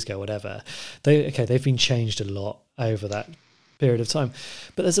 150 years ago, whatever. They've been changed a lot over that period of time,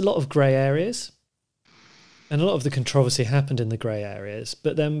 but there's a lot of grey areas, and a lot of the controversy happened in the grey areas.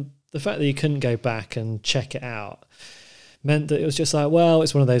 But then the fact that you couldn't go back and check it out meant that it was just like, well,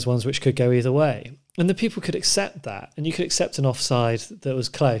 it's one of those ones which could go either way, and the people could accept that, and you could accept an offside that was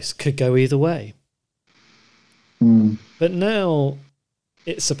close, could go either way. But now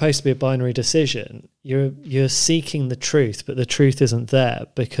it's supposed to be a binary decision. You're seeking the truth, but the truth isn't there,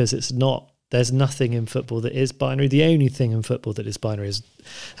 because it's not. There's nothing in football that is binary. The only thing in football that is binary is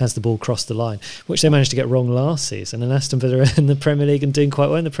has the ball cross the line, which they managed to get wrong last season. And Aston Villa are in the Premier League and doing quite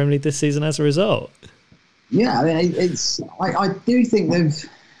well in the Premier League this season as a result. Yeah, I mean, I do think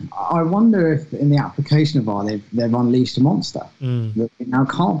I wonder if in the application of VAR they've unleashed a monster that they now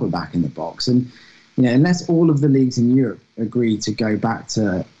can't put back in the box. And unless all of the leagues in Europe agree to go back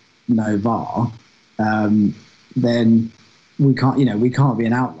to no VAR, then we can't be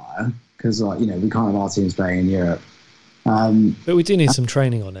an outlier, because we can't have our teams playing in Europe. But we do need some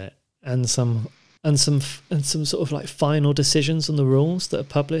training on it, and some sort of like final decisions on the rules that are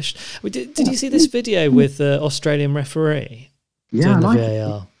published. Did you see this video with the Australian referee doing the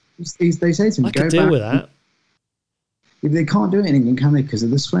VAR? They say to him, I could deal with that. They can't do it in England, can they? Because of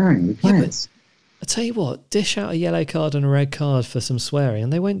the swearing of the players. Yeah, I tell you what, dish out a yellow card and a red card for some swearing,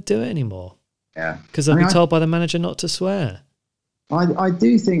 and they won't do it anymore. Yeah, because they'll be told by the manager not to swear. I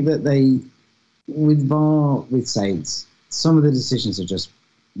do think that with VAR, with Saints, some of the decisions are just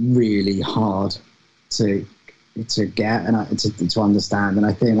really hard to get and to understand. And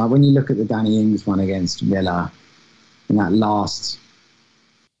I think, like, when you look at the Danny Ings one against Villa, and that last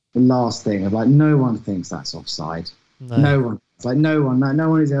thing of, like, no one thinks that's offside. No one. It's like no one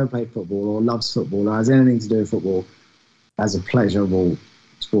who's ever played football or loves football or has anything to do with football as a pleasurable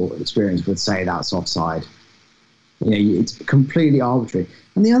sport experience would say that's offside. It's completely arbitrary.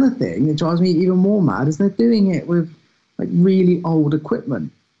 And the other thing that drives me even more mad is they're doing it with like really old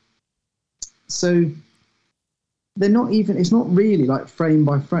equipment. So they're not even. It's not really like frame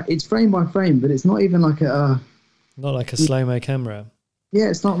by frame. It's frame by frame, but it's not even like not like a slow-mo camera. Yeah,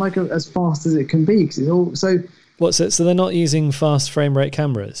 it's not like as fast as it can be, because it's all so. What's it? So they're not using fast frame rate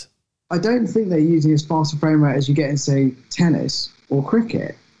cameras? I don't think they're using as fast a frame rate as you get in, say, tennis or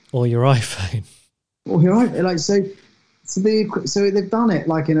cricket. Or your iPhone. Or your iPhone. Like, so they've done it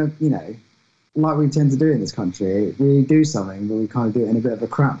like in a, like we tend to do in this country. We do something, but we kind of do it in a bit of a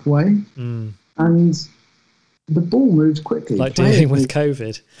crap way. And the ball moves quickly. Like dealing with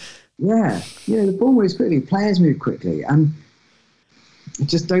COVID. Yeah, the ball moves quickly. Players move quickly. And I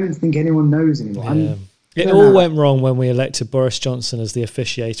just don't think anyone knows anymore. Yeah. It all went wrong when we elected Boris Johnson as the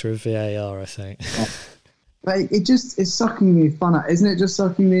officiator of VAR, I think. But it's sucking the fun out, isn't it? Just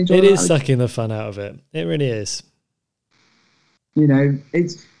sucking the enjoyment. It is sucking the fun out of it. It really is. You know,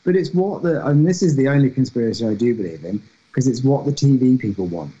 it's what and this is the only conspiracy I do believe in, because it's what the TV people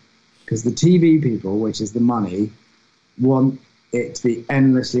want. Because the TV people, which is the money, want it to be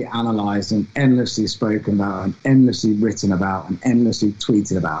endlessly analysed and endlessly spoken about and endlessly written about and endlessly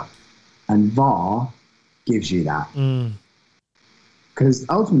tweeted about. And VAR gives you that. Because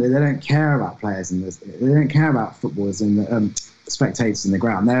ultimately they don't care about players and they don't care about footballers and the spectators in the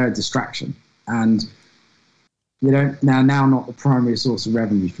ground. They're a distraction. And they don't now not the primary source of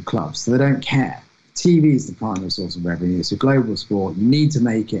revenue for clubs. So they don't care. TV is the primary source of revenue. It's a global sport. You need to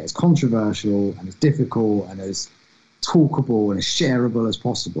make it as controversial and as difficult and as talkable and as shareable as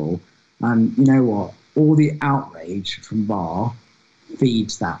possible. And you know what? All the outrage from VAR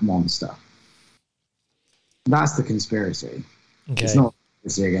feeds that monster. That's the conspiracy. Okay. It's not a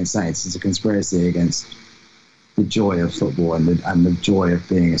conspiracy against Saints. It's a conspiracy against the joy of football and the joy of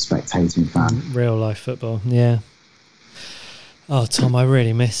being a spectating fan. Real life football, yeah. Oh, Tom, I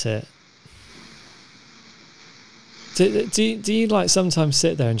really miss it. Do you like sometimes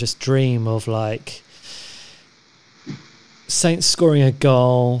sit there and just dream of like Saints scoring a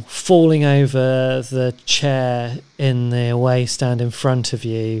goal, falling over the chair in the away stand in front of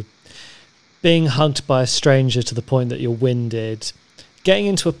you, being hugged by a stranger to the point that you're winded, getting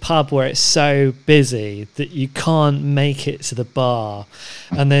into a pub where it's so busy that you can't make it to the bar,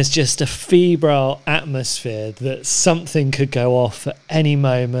 and there's just a febrile atmosphere that something could go off at any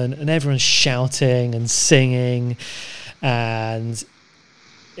moment, and everyone's shouting and singing, and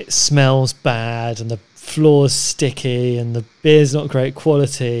it smells bad, and the floor's sticky, and the beer's not great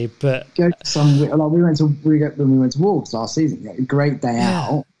quality. But when we went to Wolves last season, a great day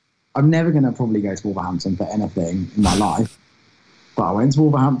out. I'm never going to probably go to Wolverhampton for anything in my life. But I went to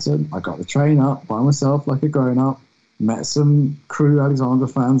Wolverhampton, I got the train up by myself like a grown-up, met some Crewe Alexandra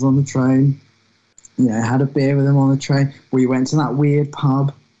fans on the train, had a beer with them on the train. We went to that weird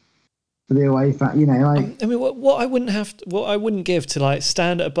pub for the away fan, like... I mean, what I wouldn't give to like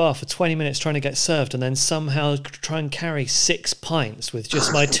stand at a bar for 20 minutes trying to get served and then somehow try and carry 6 pints with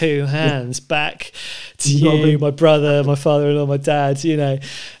just my 2 hands back to you, my brother, my father-in-law, my dad,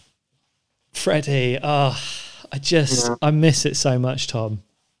 Freddie, I miss it so much, Tom.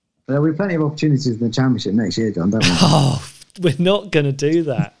 There'll be plenty of opportunities in the Championship next year, John, don't we? Oh, we're not going to do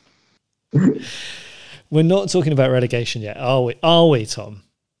that. We're not talking about relegation yet, are we? Are we, Tom?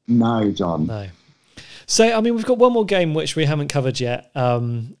 No, John. No. So, I mean, we've got one more game which we haven't covered yet out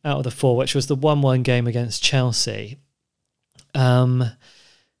of the 4, which was the 1-1 game against Chelsea.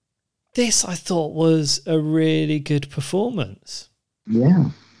 This, I thought, was a really good performance. Yeah,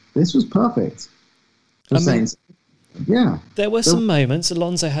 this was perfect. Saints. Yeah. There were some moments.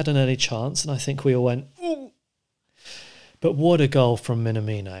 Alonso had an early chance, and I think we all went, ooh. But what a goal from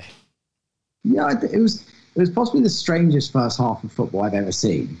Minamino. Yeah, it was possibly the strangest first half of football I've ever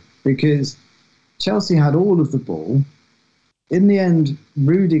seen, because Chelsea had all of the ball. In the end,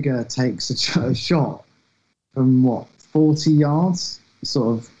 Rudiger takes a shot from 40 yards,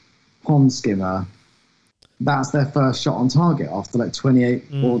 sort of pond skimmer. That's their first shot on target after like 28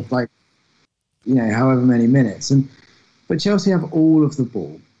 or however many minutes. But Chelsea have all of the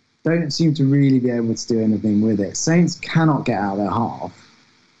ball. Don't seem to really be able to do anything with it. Saints cannot get out of their half.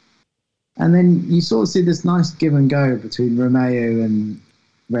 And then you sort of see this nice give and go between Romeo and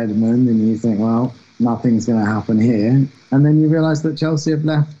Redmond, and you think, well, nothing's going to happen here. And then you realise that Chelsea have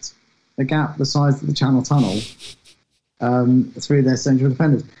left a gap the size of the Channel Tunnel through their central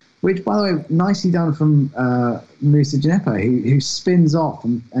defenders. Which, by the way, nicely done from Moussa Djenepo, who spins off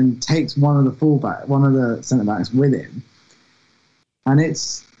and takes one of the centre-backs with him. And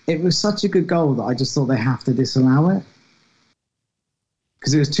it was such a good goal that I just thought they have to disallow it.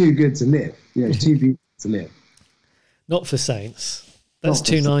 Because it was too good to live. It was too beautiful to live. Not for Saints. That's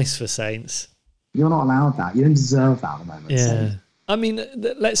too nice for Saints. You're not allowed that. You don't deserve that at the moment. Yeah. Saints. I mean,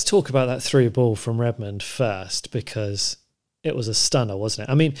 let's talk about that through ball from Redmond first, because... it was a stunner, wasn't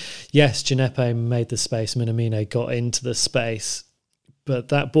it? I mean, yes, Djenepo made the space, Minamino got into the space, but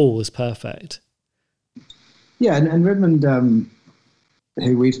that ball was perfect. Yeah, and Redmond,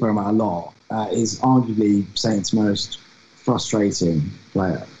 who we've spoken about a lot, is arguably Saints' most frustrating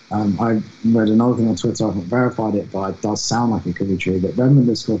player. I read another thing on Twitter, I haven't verified it, but it does sound like it could be true, that Redmond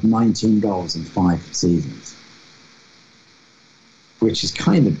has scored 19 goals in 5 seasons, which is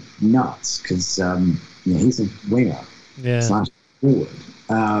kind of nuts, because he's a winger. Yeah.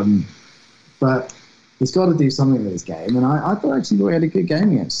 /forward. But he's got to do something with his game. And I thought actually he had a good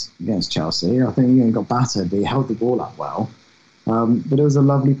game against Chelsea. I think he got battered, but he held the ball up well. But it was a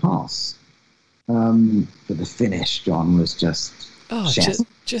lovely pass. But the finish, John, was just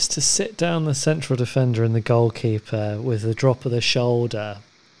just to sit down the central defender and the goalkeeper with the drop of the shoulder,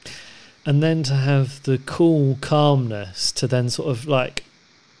 and then to have the cool calmness to then sort of like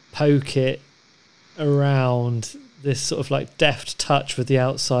poke it around this sort of like deft touch with the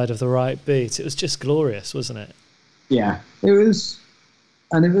outside of the right boot. It was just glorious, wasn't it? Yeah, it was.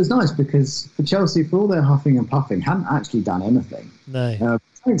 And it was nice because for Chelsea, for all their huffing and puffing, hadn't actually done anything. No.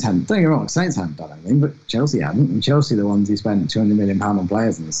 Saints hadn't, don't get me wrong, Saints hadn't done anything, but Chelsea hadn't. And Chelsea are the ones who spent £200 million on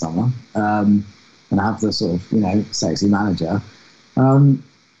players in the summer and have the sort of, sexy manager. Going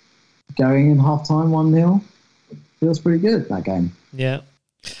in half-time 1-0, feels pretty good, that game. Yeah.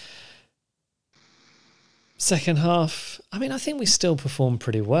 Second half, I mean, I think we still performed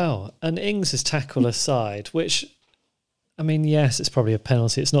pretty well. And Ings' tackle aside, which... I mean, yes, it's probably a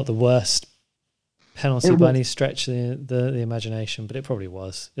penalty. It's not the worst penalty by any stretch of the imagination, but it probably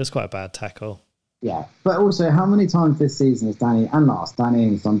was. It was quite a bad tackle. Yeah, but also, how many times this season has Danny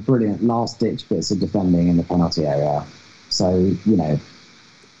Ings done brilliant last-ditch bits of defending in the penalty area? So,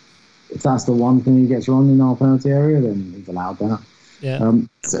 if that's the one thing he gets wrong in our penalty area, then he's allowed that. Yeah.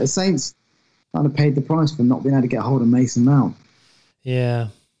 So Saints kind of paid the price for not being able to get hold of Mason Mount. Yeah.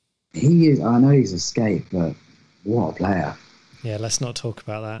 He is. I know he's escaped, but... what a player. Yeah, let's not talk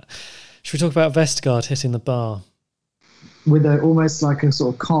about that. Should we talk about Vestergaard hitting the bar? With almost like a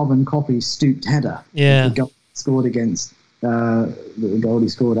sort of carbon copy stooped header. Yeah. The goal scored against the goal he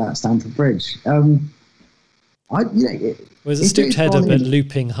scored at Stamford Bridge. It was a stooped header, but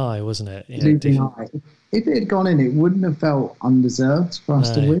looping high, wasn't it? Looping high. If it had gone in, it wouldn't have felt undeserved for us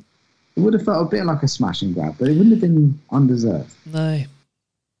to win. It would have felt a bit like a smash and grab, but it wouldn't have been undeserved. No.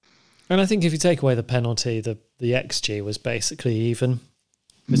 And I think if you take away the penalty, the XG was basically even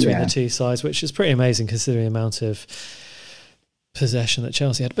between the two sides, which is pretty amazing considering the amount of possession that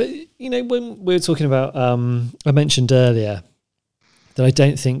Chelsea had. But, when we were talking about, I mentioned earlier that I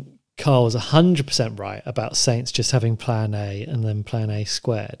don't think Carl was 100% right about Saints just having plan A and then plan A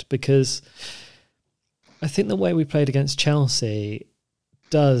squared, because I think the way we played against Chelsea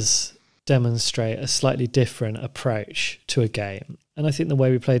does demonstrate a slightly different approach to a game. And I think the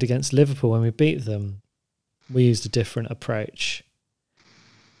way we played against Liverpool when we beat them, we used a different approach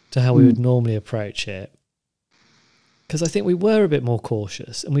to how we would normally approach it. Because I think we were a bit more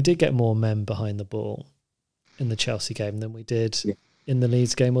cautious and we did get more men behind the ball in the Chelsea game than we did in the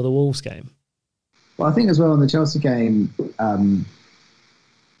Leeds game or the Wolves game. Well, I think as well in the Chelsea game,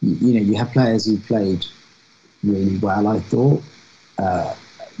 you have players who played really well, I thought.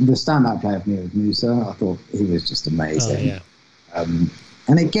 The standout player for me was Musa. I thought he was just amazing. Oh, yeah.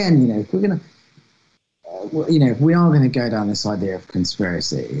 And again, if we're going to, if we are going to go down this idea of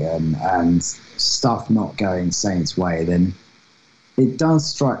conspiracy and stuff not going Saints' way, then it does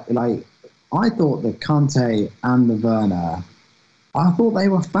strike. Like, I thought the Kante and the Werner, I thought they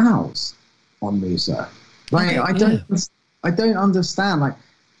were fouls on Musa. Like, I don't understand. Like,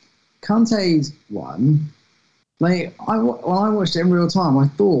 Kante's one. Like, when I watched it in real time, I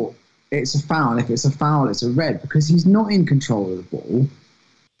thought it's a foul. If it's a foul, it's a red, because he's not in control of the ball.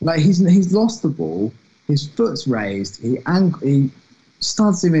 Like, he's lost the ball. His foot's raised. He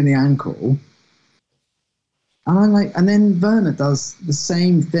studs him in the ankle. And then Werner does the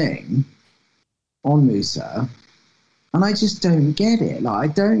same thing on Musa, and I just don't get it. Like,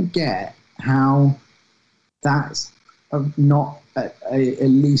 I don't get how that's not at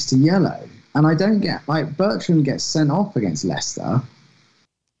least a yellow. And I don't get, like, Bertrand gets sent off against Leicester.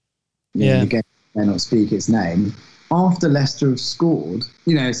 Again, may not speak his name. After Leicester have scored,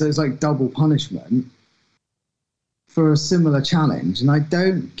 so it's like double punishment for a similar challenge. And I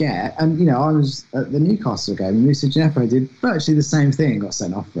don't get, and, I was at the Newcastle game, and Moussa Djenepo did virtually the same thing and got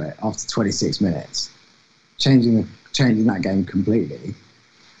sent off for it after 26 minutes, changing that game completely.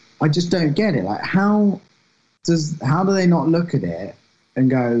 I just don't get it. Like, how do they not look at it and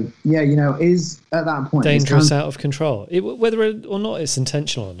go, is at that point dangerous, out of control, whether or not it's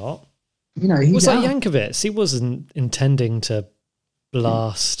intentional or not? He's like Jankovic. He wasn't intending to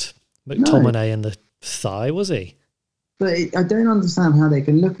blast McTominay in the thigh, was he? But I don't understand how they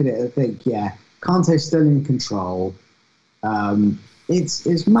can look at it and think, Kante's still in control. It's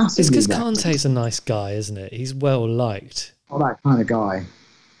massively. It's because Kante's a nice guy, isn't it? He's well liked. Not that kind of guy,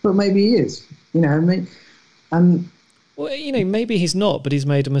 but maybe he is. Well, maybe he's not, but he's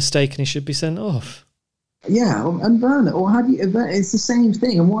made a mistake and he should be sent off. Yeah, and Werner, it's the same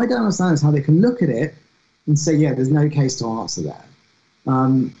thing. And what I don't understand is how they can look at it and say, there's no case to answer that.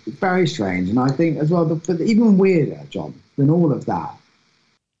 Very strange. And I think as well, but even weirder, John, than all of that,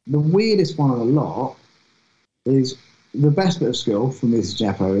 the weirdest one of the lot is the best bit of skill from Moussa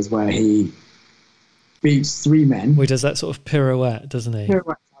Djenepo is where he beats 3 men. He does that sort of pirouette, doesn't he?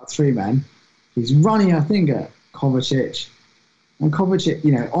 Pirouettes out 3 men. He's running, I think, at Kovacic. And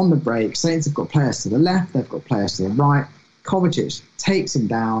Kovacic, on the break, Saints have got players to the left, they've got players to the right. Kovacic takes him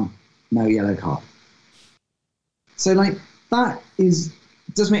down, no yellow card. So, that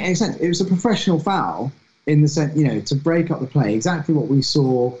doesn't make any sense. It was a professional foul in the sense, to break up the play. Exactly what we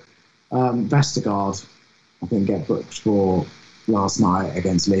saw Vestergaard, I think, get booked for last night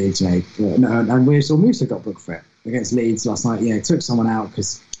against Leeds. And we saw Musa got booked for it against Leeds last night. Took someone out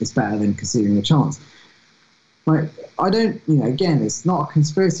because it's better than conceding the chance. I don't, again, it's not a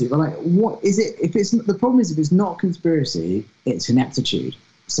conspiracy, but what is it? The problem is, if it's not a conspiracy, it's ineptitude.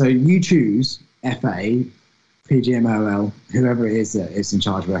 So you choose FA, PGMOL, whoever it is that is in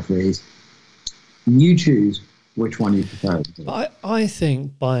charge of referees, you choose which one you prefer. I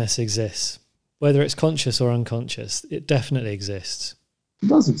think bias exists. Whether it's conscious or unconscious, it definitely exists. It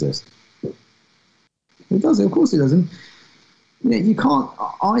does exist. It does, of course it does. And you can't,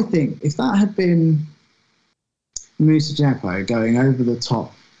 I think, if that had been Musa Djepo going over the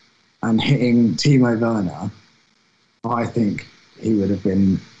top and hitting Timo Werner, I think he would have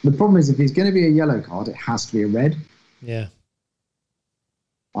been... The problem is, if he's going to be a yellow card, it has to be a red. Yeah.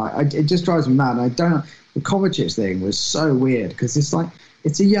 It just drives me mad. I don't... The Kovacic thing was so weird, because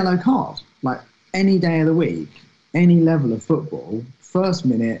it's a yellow card. Any day of the week, any level of football, first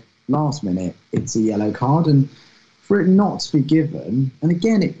minute, last minute, it's a yellow card. And for it not to be given, and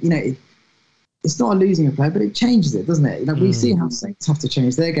again, it's not a losing a player, but it changes it, doesn't it? We see how Saints have to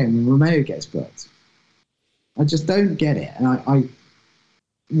change their game when Romeo gets booked. I just don't get it, and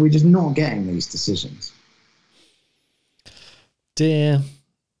we're just not getting these decisions. Dear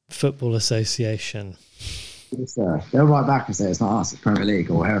Football Association. Yes, sir. They'll write back and say it's not us, it's Premier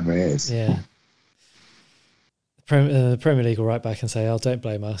League or whatever it is. Yeah. The Premier League will write back and say, "Oh, don't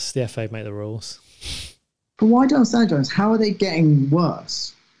blame us. The FA make the rules." But why don't St John's? How are they getting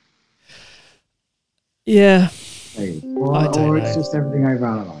worse? Yeah. Or it's just everything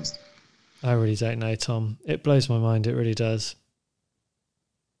overanalyzed. I really don't know, Tom. It blows my mind. It really does.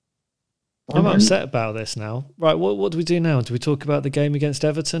 I'm upset about this now. Right, what do we do now? Do we talk about the game against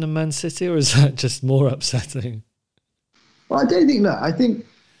Everton and Man City, or is that just more upsetting? Well, I don't think. Look, I think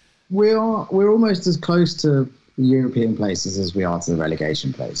we're almost as close to the European places as we are to the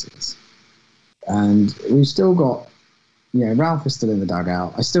relegation places, and we've still got. Ralph is still in the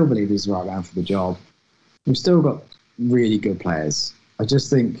dugout. I still believe he's the right man for the job. We've still got really good players. I just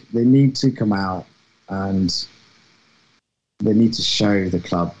think they need to come out and they need to show the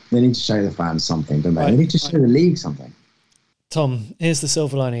club, they need to show the fans something, don't they? They need to show the league something. Tom, here's the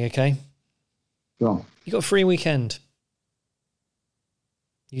silver lining, okay? Go on. You got a free weekend.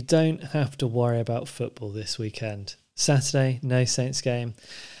 You don't have to worry about football this weekend. Saturday, no Saints game.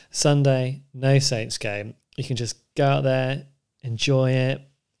 Sunday, no Saints game. You can just go out there, enjoy it,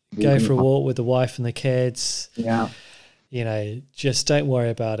 go for a walk with the wife and the kids. Yeah. Just don't worry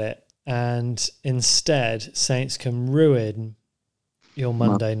about it. And instead, Saints can ruin your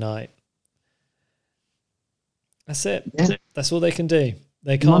Monday night. That's it. Yeah. That's all they can do.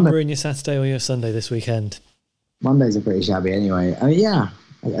 They can't ruin your Saturday or your Sunday this weekend. Mondays are pretty shabby anyway.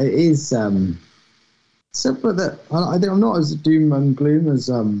 It is. But I'm not as doom and gloom as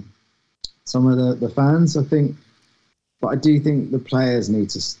some of the fans, I think. But I do think the players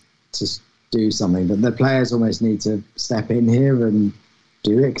need to do something. But the players almost need to step in here and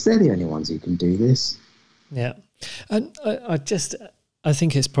do it, because they're the only ones who can do this. Yeah. And I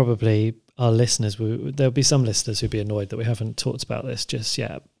think it's probably our listeners. There'll be some listeners who'd be annoyed that we haven't talked about this just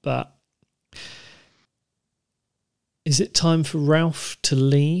yet. But is it time for Ralph to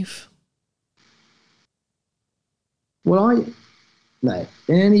leave? Well, in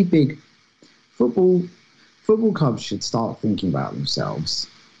any big football clubs should start thinking about themselves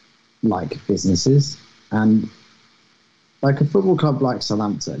like businesses, and like a football club like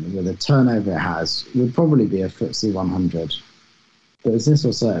Southampton, with the turnover it has, would probably be a FTSE 100 business,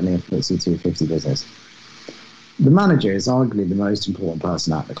 or certainly a FTSE 250 business. The manager is arguably the most important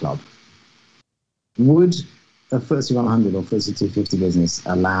person at the club. Would a FTSE 100 or FTSE 250 business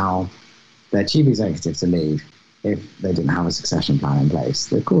allow their chief executive to leave if they didn't have a succession plan in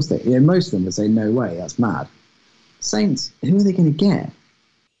place? Of course, most of them would say, no way, that's mad. Saints, who are they going to get?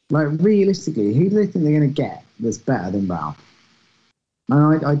 Realistically, who do they think they're going to get that's better than Ralph?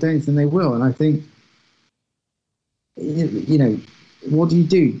 And I don't think they will. And I think, what do?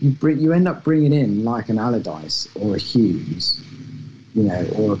 You end up bringing in like an Allardyce or a Hughes,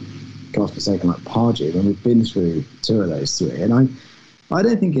 or God forsaken like Pardew, when we've been through two of those three. And I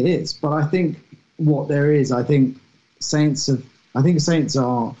don't think it is. But I think what there is, I think Saints have I think Saints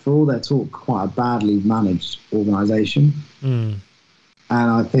are, for all their talk, quite a badly managed organisation. Mm. And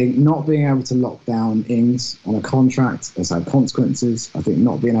I think not being able to lock down Ings on a contract has had consequences. I think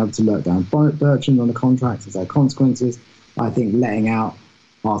not being able to lock down Bertrand on a contract has had consequences. I think letting out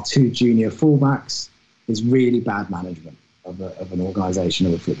our 2 junior fullbacks is really bad management of an organisation,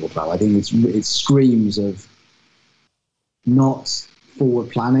 of a football club. I think it screams of not forward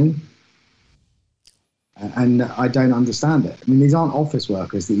planning. And I don't understand it. I mean, these aren't office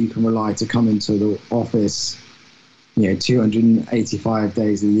workers that you can rely to come into the office 285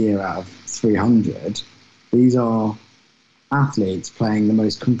 days a year out of 300. These are athletes playing the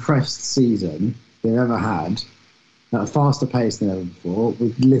most compressed season they've ever had at a faster pace than ever before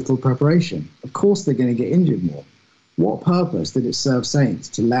with little preparation. Of course they're going to get injured more. What purpose did it serve Saints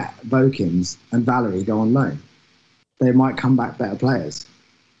to let Vokins and Valerie go on loan? They might come back better players.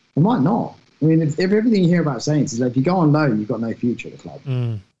 They might not. I mean, if everything you hear about Saints is that if you go on loan, you've got no future at the club.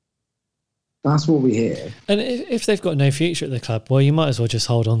 Mm. That's what we hear. And if they've got no future at the club, well, you might as well just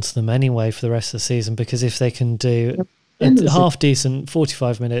hold on to them anyway for the rest of the season, because if they can do a half-decent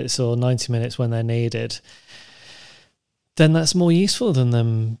 45 minutes or 90 minutes when they're needed, then that's more useful than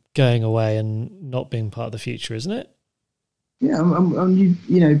them going away and not being part of the future, isn't it? Yeah, and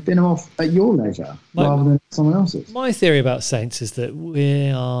bin them off at your leisure rather than someone else's. My theory about Saints is that we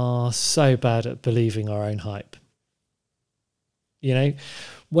are so bad at believing our own hype.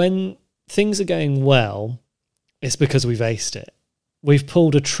 When things are going well, it's because we've aced it. We've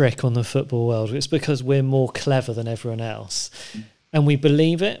pulled a trick on the football world. It's because we're more clever than everyone else. And we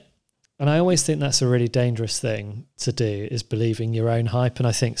believe it. And I always think that's a really dangerous thing to do, is believing your own hype. And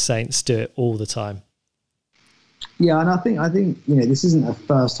I think Saints do it all the time. Yeah, and I think this isn't the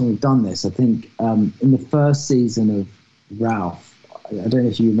first time we've done this. I think in the first season of Ralph, I don't know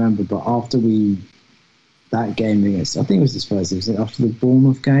if you remember, but after that game against, I think it was his first season, after the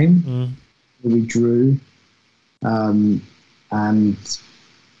Bournemouth game, we drew, and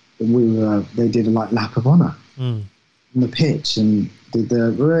they did a lap of honour on the pitch and did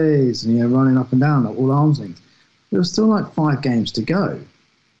the raise and running up and down all arms length. There was still 5 games to go.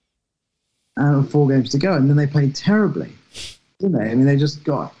 4 games to go, and then they played terribly, didn't they? I mean,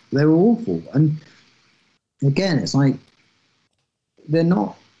 they were awful. And again, it's like, they're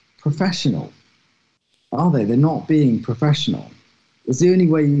not professional, are they? They're not being professional. It's the only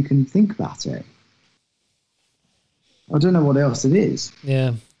way you can think about it. I don't know what else it is.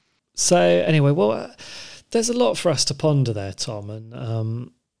 Yeah. So anyway, well, there's a lot for us to ponder there, Tom, and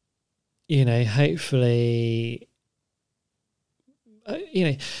hopefully.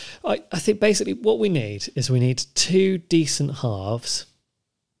 I think basically what we need is 2 decent halves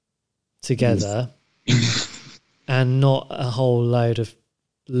together and not a whole load of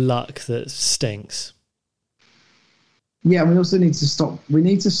luck that stinks. Yeah, we also need to stop. We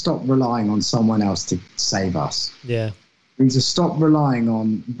need to stop relying on someone else to save us. Yeah. We need to stop relying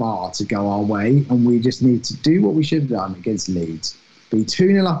on VAR to go our way, and we just need to do what we should have done against Leeds. Be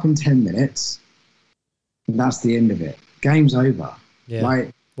 2-0 up in 10 minutes, and that's the end of it. Game's over. Yeah.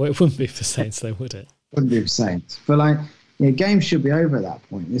 Well, it wouldn't be for Saints, though, would it? Wouldn't be for Saints. But games should be over at that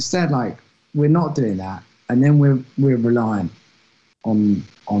point. Instead, we're not doing that, and then we're reliant on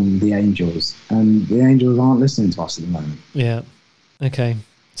the Angels, and the Angels aren't listening to us at the moment. Yeah. Okay.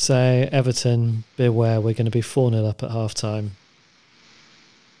 So Everton, beware, we're going to be 4-0 up at half time.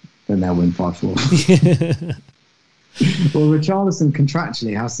 Then they'll win 5-4. Well, Richarlison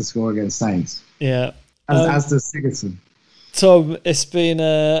contractually has to score against Saints. Yeah. As does Sigurdsson. Tom, it's been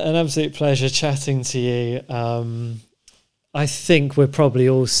an absolute pleasure chatting to you. I think we're probably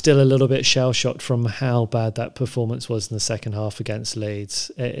all still a little bit shell-shocked from how bad that performance was in the second half against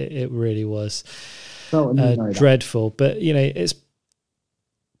Leeds. It really was dreadful. But, it's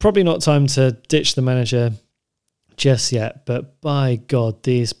probably not time to ditch the manager just yet. But by God,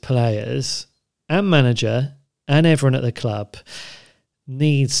 these players and manager and everyone at the club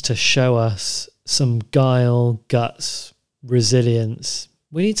needs to show us some guile, guts, resilience.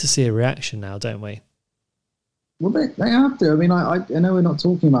 We need to see a reaction now, don't we? Well, they have to. I mean, I know we're not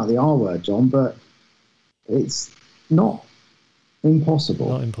talking about the R word, John, but it's not impossible.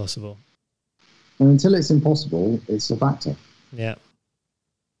 Not impossible. And until it's impossible, it's a factor. Yeah.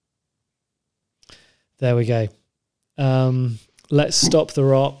 There we go. Let's stop the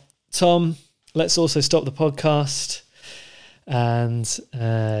rot. Tom, let's also stop the podcast and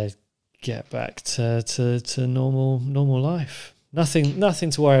get back to normal life.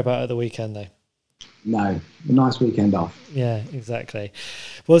 Nothing to worry about at the weekend, though. No, a nice weekend off. Yeah, exactly.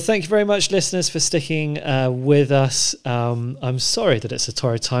 Well, thank you very much, listeners, for sticking with us. I'm sorry that it's a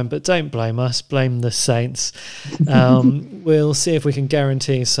torrid time, but don't blame us. Blame the Saints. We'll see if we can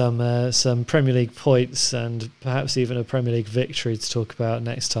guarantee some Premier League points and perhaps even a Premier League victory to talk about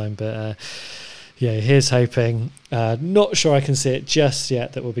next time. But yeah, here's hoping. Not sure I can see it just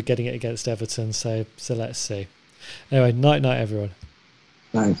yet that we'll be getting it against Everton. So let's see. Anyway, night, everyone.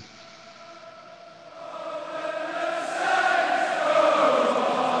 Thanks.